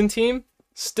transition team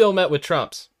still met with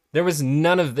Trump's. There was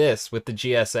none of this with the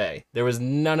GSA. There was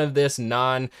none of this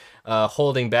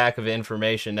holding back of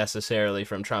information necessarily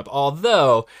from Trump.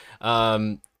 Although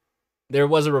there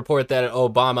was a report that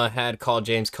Obama had called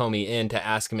James Comey in to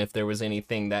ask him if there was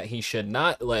anything that he should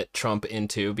not let Trump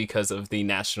into because of the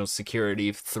national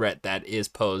security threat that is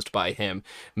posed by him,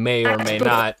 may or may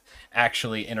not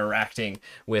actually interacting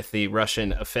with the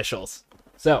Russian officials.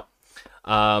 So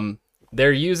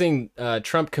they're using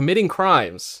Trump committing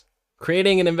crimes,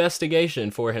 creating an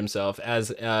investigation for himself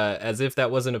as if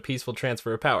that wasn't a peaceful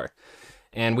transfer of power.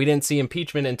 And we didn't see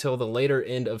impeachment until the later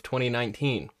end of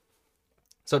 2019.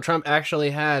 So Trump actually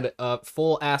had a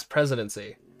full-ass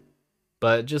presidency.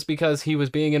 But just because he was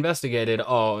being investigated,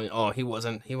 he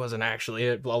wasn't actually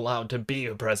allowed to be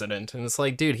a president. And it's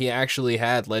like, dude, he actually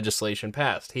had legislation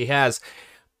passed. He has,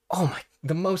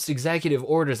 the most executive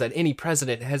orders that any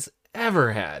president has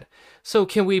ever had. So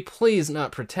can we please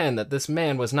not pretend that this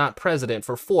man was not president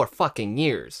for 4 fucking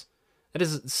years? That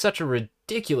is such a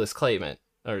ridiculous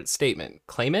statement.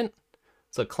 Claimant?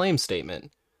 It's a claim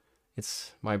statement.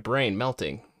 It's my brain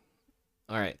melting.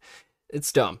 All right. It's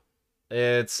dumb.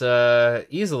 It's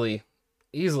easily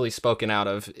spoken out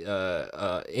of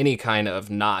any kind of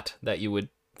knot that you would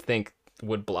think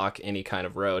would block any kind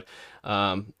of road.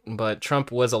 But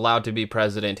Trump was allowed to be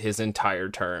president his entire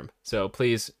term. So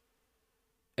please,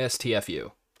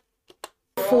 STFU.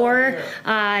 For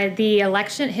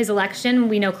his election,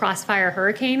 we know Crossfire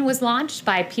Hurricane was launched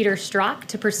by Peter Strzok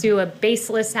to pursue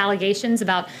baseless allegations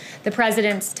about the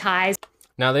president's ties.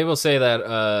 Now, they will say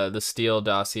that the Steele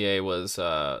dossier was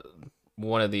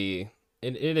one of the...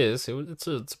 It's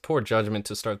a poor judgment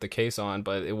to start the case on,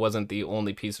 but it wasn't the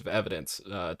only piece of evidence.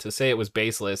 To say it was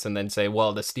baseless and then say,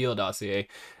 well, the Steele dossier,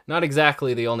 not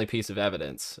exactly the only piece of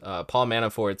evidence. Paul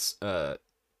Manafort's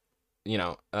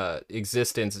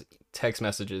existence, text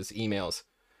messages, emails,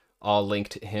 all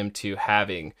linked him to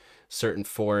having certain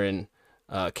foreign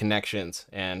connections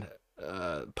and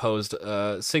posed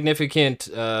a significant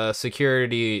national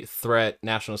security threat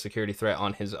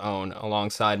on his own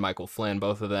alongside Michael Flynn,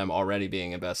 both of them already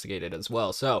being investigated as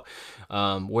well. So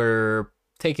we're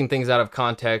taking things out of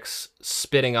context,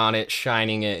 spitting on it,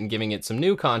 shining it, and giving it some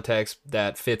new context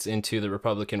that fits into the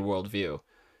Republican worldview.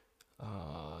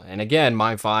 And again,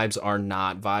 my vibes are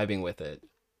not vibing with it.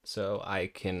 So I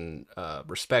can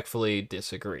respectfully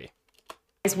disagree.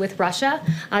 With Russia.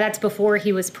 That's before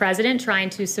he was president,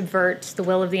 trying to subvert the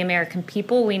will of the American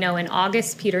people. We know in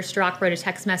August, Peter Strzok wrote a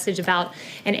text message about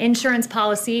an insurance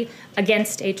policy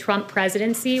against a Trump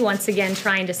presidency, once again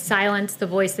trying to silence the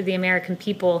voice of the American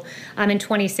people. In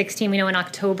 2016, we know in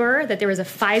October that there was a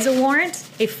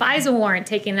FISA warrant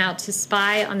taken out to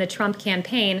spy on the Trump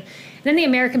campaign. And then the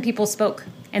American people spoke,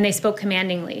 and they spoke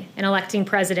commandingly in electing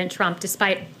President Trump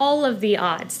despite all of the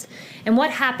odds. And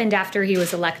what happened after he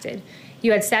was elected?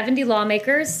 You had 70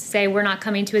 lawmakers say we're not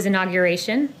coming to his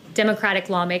inauguration, Democratic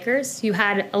lawmakers. You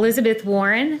had Elizabeth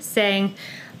Warren saying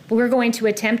we're going to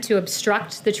attempt to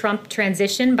obstruct the Trump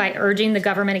transition by urging the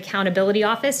Government Accountability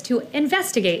Office to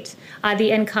investigate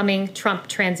the incoming Trump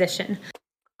transition.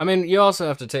 I mean, you also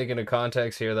have to take into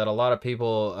context here that a lot of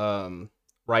people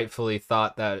rightfully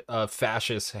thought that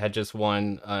fascists had just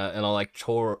won an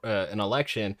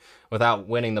election without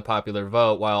winning the popular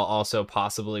vote, while also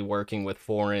possibly working with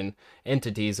foreign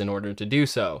entities in order to do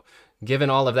so. given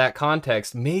all of that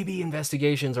context, maybe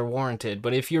investigations are warranted.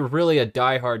 But if you're really a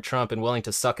diehard Trump and willing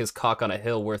to suck his cock on a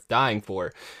hill worth dying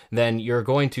for, then you're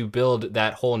going to build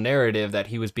that whole narrative that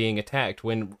he was being attacked,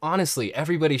 when honestly,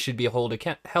 everybody should be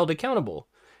held accountable.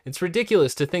 It's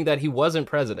ridiculous to think that he wasn't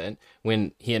president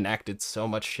when he enacted so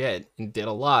much shit and did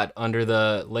a lot under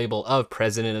the label of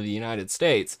President of the United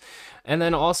States. And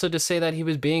then also to say that he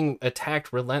was being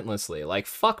attacked relentlessly. Like,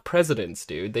 fuck presidents,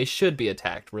 dude. They should be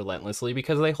attacked relentlessly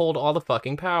because they hold all the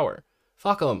fucking power.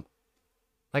 Fuck them.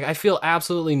 Like, I feel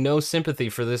absolutely no sympathy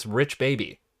for this rich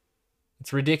baby.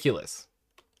 It's ridiculous.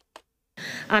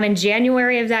 In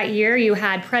January of that year, you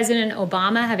had President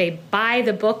Obama have a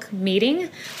by-the-book meeting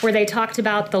where they talked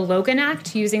about the Logan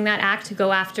Act, using that act to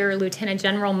go after Lieutenant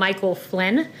General Michael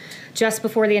Flynn. Just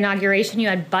before the inauguration, you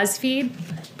had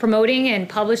BuzzFeed promoting and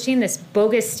publishing this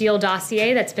bogus Steele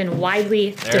dossier that's been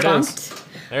widely debunked.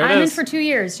 And then for 2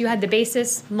 years, you had the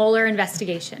basis Mueller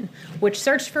investigation, which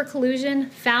searched for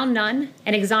collusion, found none,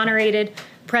 and exonerated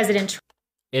President Trump.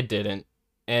 It didn't.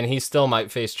 And he still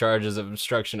might face charges of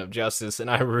obstruction of justice, and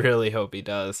I really hope he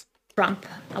does. Trump.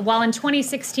 While in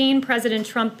 2016, President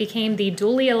Trump became the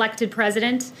duly elected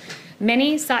president,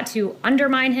 many sought to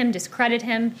undermine him, discredit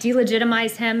him,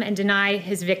 delegitimize him, and deny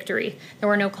his victory. There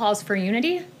were no calls for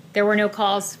unity. There were no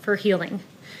calls for healing.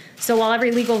 So while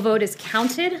every legal vote is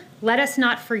counted, let us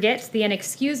not forget the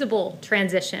inexcusable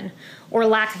transition, or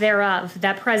lack thereof,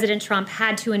 that President Trump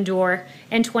had to endure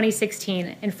in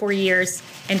 2016 and 4 years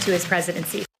into his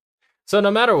presidency. So no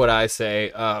matter what I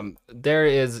say, there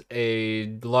is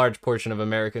a large portion of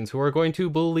Americans who are going to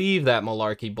believe that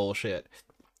malarkey bullshit.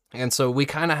 And so we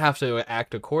kind of have to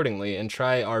act accordingly and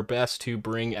try our best to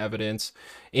bring evidence,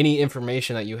 any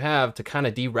information that you have, to kind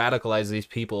of de-radicalize these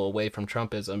people away from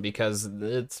Trumpism, because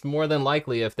it's more than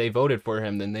likely if they voted for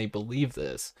him, then they believe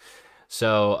this.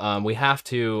 So we have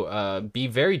to be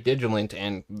very vigilant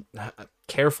and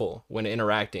careful when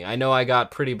interacting. I know I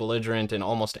got pretty belligerent and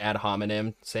almost ad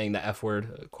hominem saying the F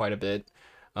word quite a bit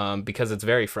because it's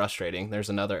very frustrating. There's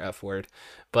another F word.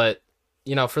 But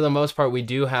you know, for the most part, we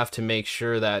do have to make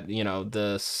sure that, you know,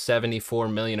 the 74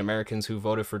 million Americans who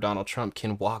voted for Donald Trump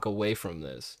can walk away from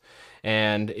this.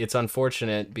 And it's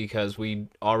unfortunate because we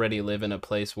already live in a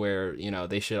place where, you know,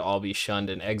 they should all be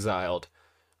shunned and exiled.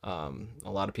 A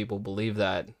lot of people believe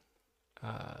that.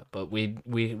 But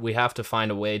we have to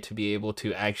find a way to be able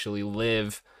to actually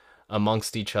live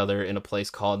amongst each other in a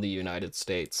place called the United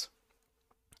States.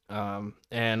 And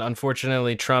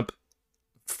unfortunately, Trump,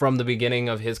 from the beginning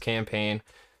of his campaign,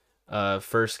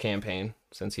 first campaign,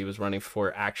 since he was running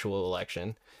for actual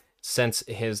election, since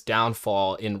his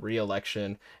downfall in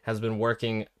re-election, has been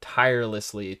working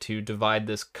tirelessly to divide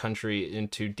this country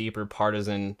into deeper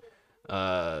partisan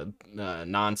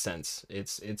nonsense.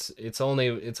 It's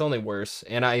only worse,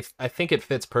 and I think it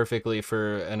fits perfectly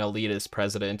for an elitist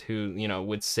president who, you know,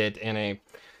 would sit in a,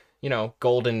 you know,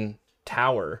 golden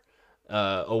tower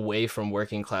away from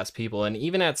working class people, and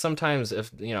even at sometimes,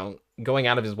 if you know, going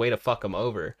out of his way to fuck them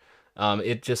over.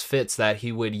 It just fits that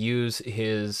he would use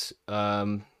his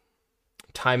time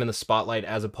in the spotlight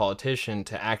as a politician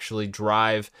to actually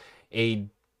drive a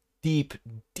deep,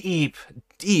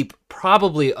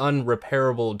 probably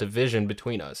unrepairable division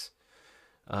between us.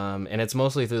 And it's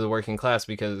mostly through the working class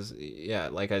because, yeah,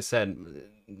 like I said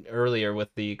earlier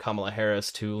with the Kamala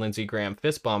Harris to Lindsey Graham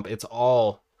fist bump, it's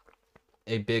all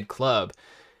a big club,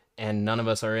 and none of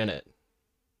us are in it.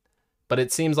 But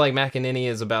it seems like McEnany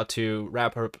is about to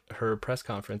wrap up her press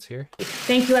conference here.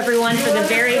 Thank you, everyone, for the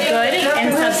very good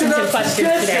and substantive questions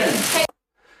today.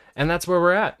 And that's where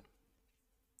we're at.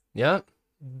 Yeah,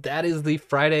 that is the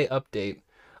Friday update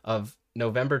of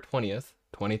November 20th,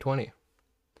 2020.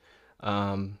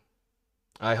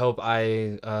 I hope I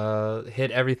hit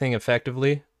everything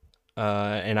effectively,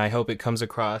 and I hope it comes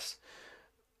across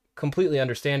completely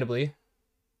understandably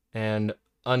and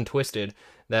untwisted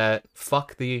that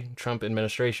fuck the Trump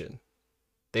administration.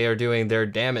 They are doing their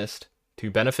damnedest to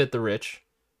benefit the rich,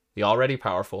 the already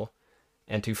powerful,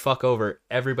 and to fuck over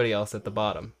everybody else at the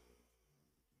bottom.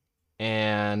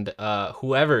 And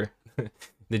whoever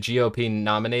the GOP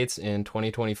nominates in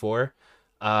 2024,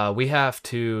 we have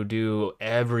to do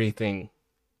everything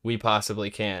we possibly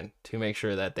can to make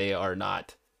sure that they are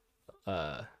not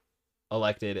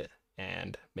elected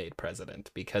and made president,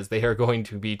 because they are going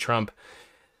to be Trump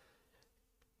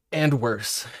and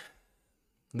worse.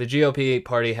 The GOP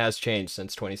party has changed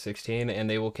since 2016, and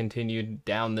they will continue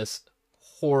down this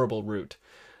horrible route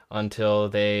until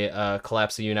they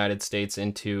collapse the United States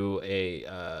into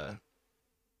a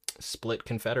split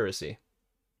confederacy.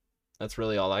 That's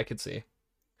really all I could see.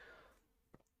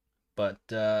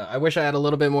 But I wish I had a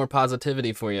little bit more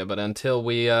positivity for you. But until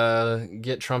we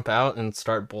get Trump out and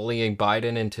start bullying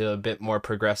Biden into a bit more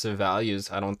progressive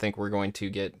values, I don't think we're going to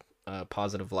get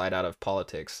positive light out of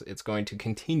politics. It's going to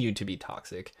continue to be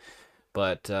toxic.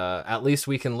 But at least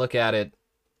we can look at it,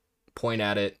 point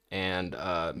at it, and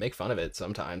make fun of it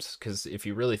sometimes. Because if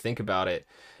you really think about it,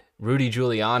 Rudy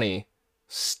Giuliani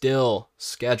still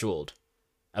scheduled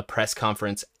a press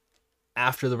conference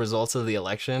after the results of the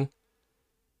election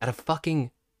at a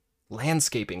fucking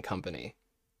landscaping company.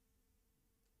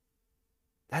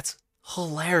 That's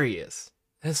hilarious.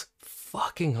 That's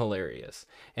fucking hilarious.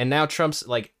 And now Trump's,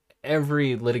 like,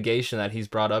 every litigation that he's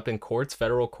brought up in courts,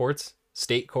 federal courts,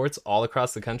 state courts, all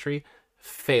across the country,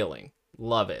 failing.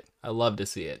 Love it. I love to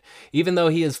see it. Even though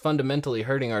he is fundamentally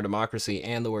hurting our democracy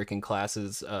and the working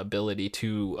class's ability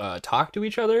to talk to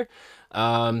each other,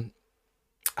 I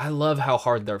love how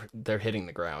hard they're hitting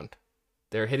the ground.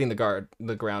 They're hitting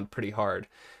the ground pretty hard.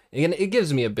 And it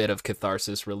gives me a bit of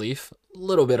catharsis relief, a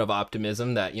little bit of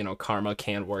optimism that, you know, karma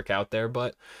can work out there,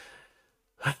 but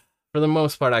for the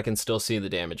most part, I can still see the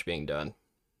damage being done.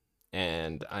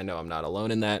 And I know I'm not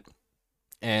alone in that.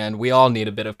 And we all need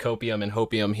a bit of copium and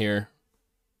hopium here.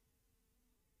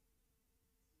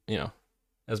 You know,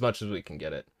 as much as we can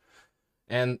get it.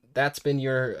 And that's been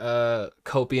your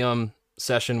copium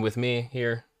session with me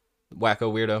here.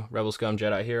 Wacko Weirdo, Rebel Scum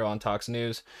Jedi here on Tox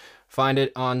News. Find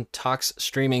it on Tox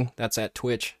Streaming. That's at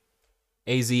Twitch.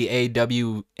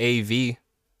 AZAWAV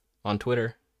on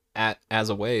Twitter. At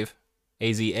Azawave.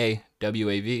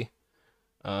 AZAWAV.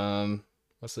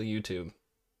 What's the YouTube?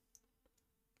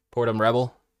 Portum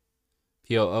Rebel.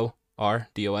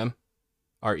 POORDOMREBEL.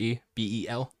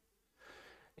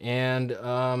 And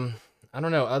I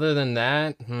don't know, other than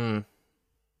that,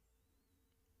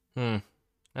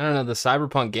 I don't know, the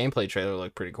Cyberpunk gameplay trailer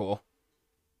looked pretty cool.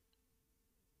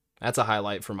 That's a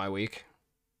highlight for my week.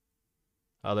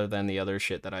 Other than the other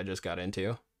shit that I just got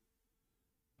into.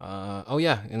 Oh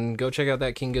yeah, and go check out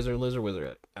that King Gizzard Lizard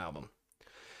Wizard album.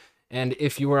 And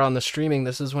if you were on the streaming,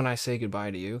 this is when I say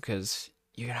goodbye to you, because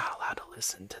you're not allowed to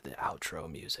listen to the outro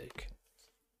music.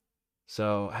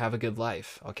 So have a good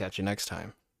life. I'll catch you next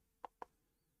time.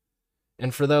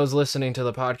 And for those listening to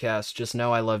the podcast, just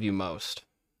know I love you most.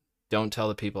 Don't tell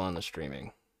the people on the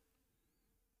streaming.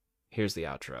 Here's the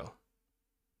outro.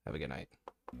 Have a good night.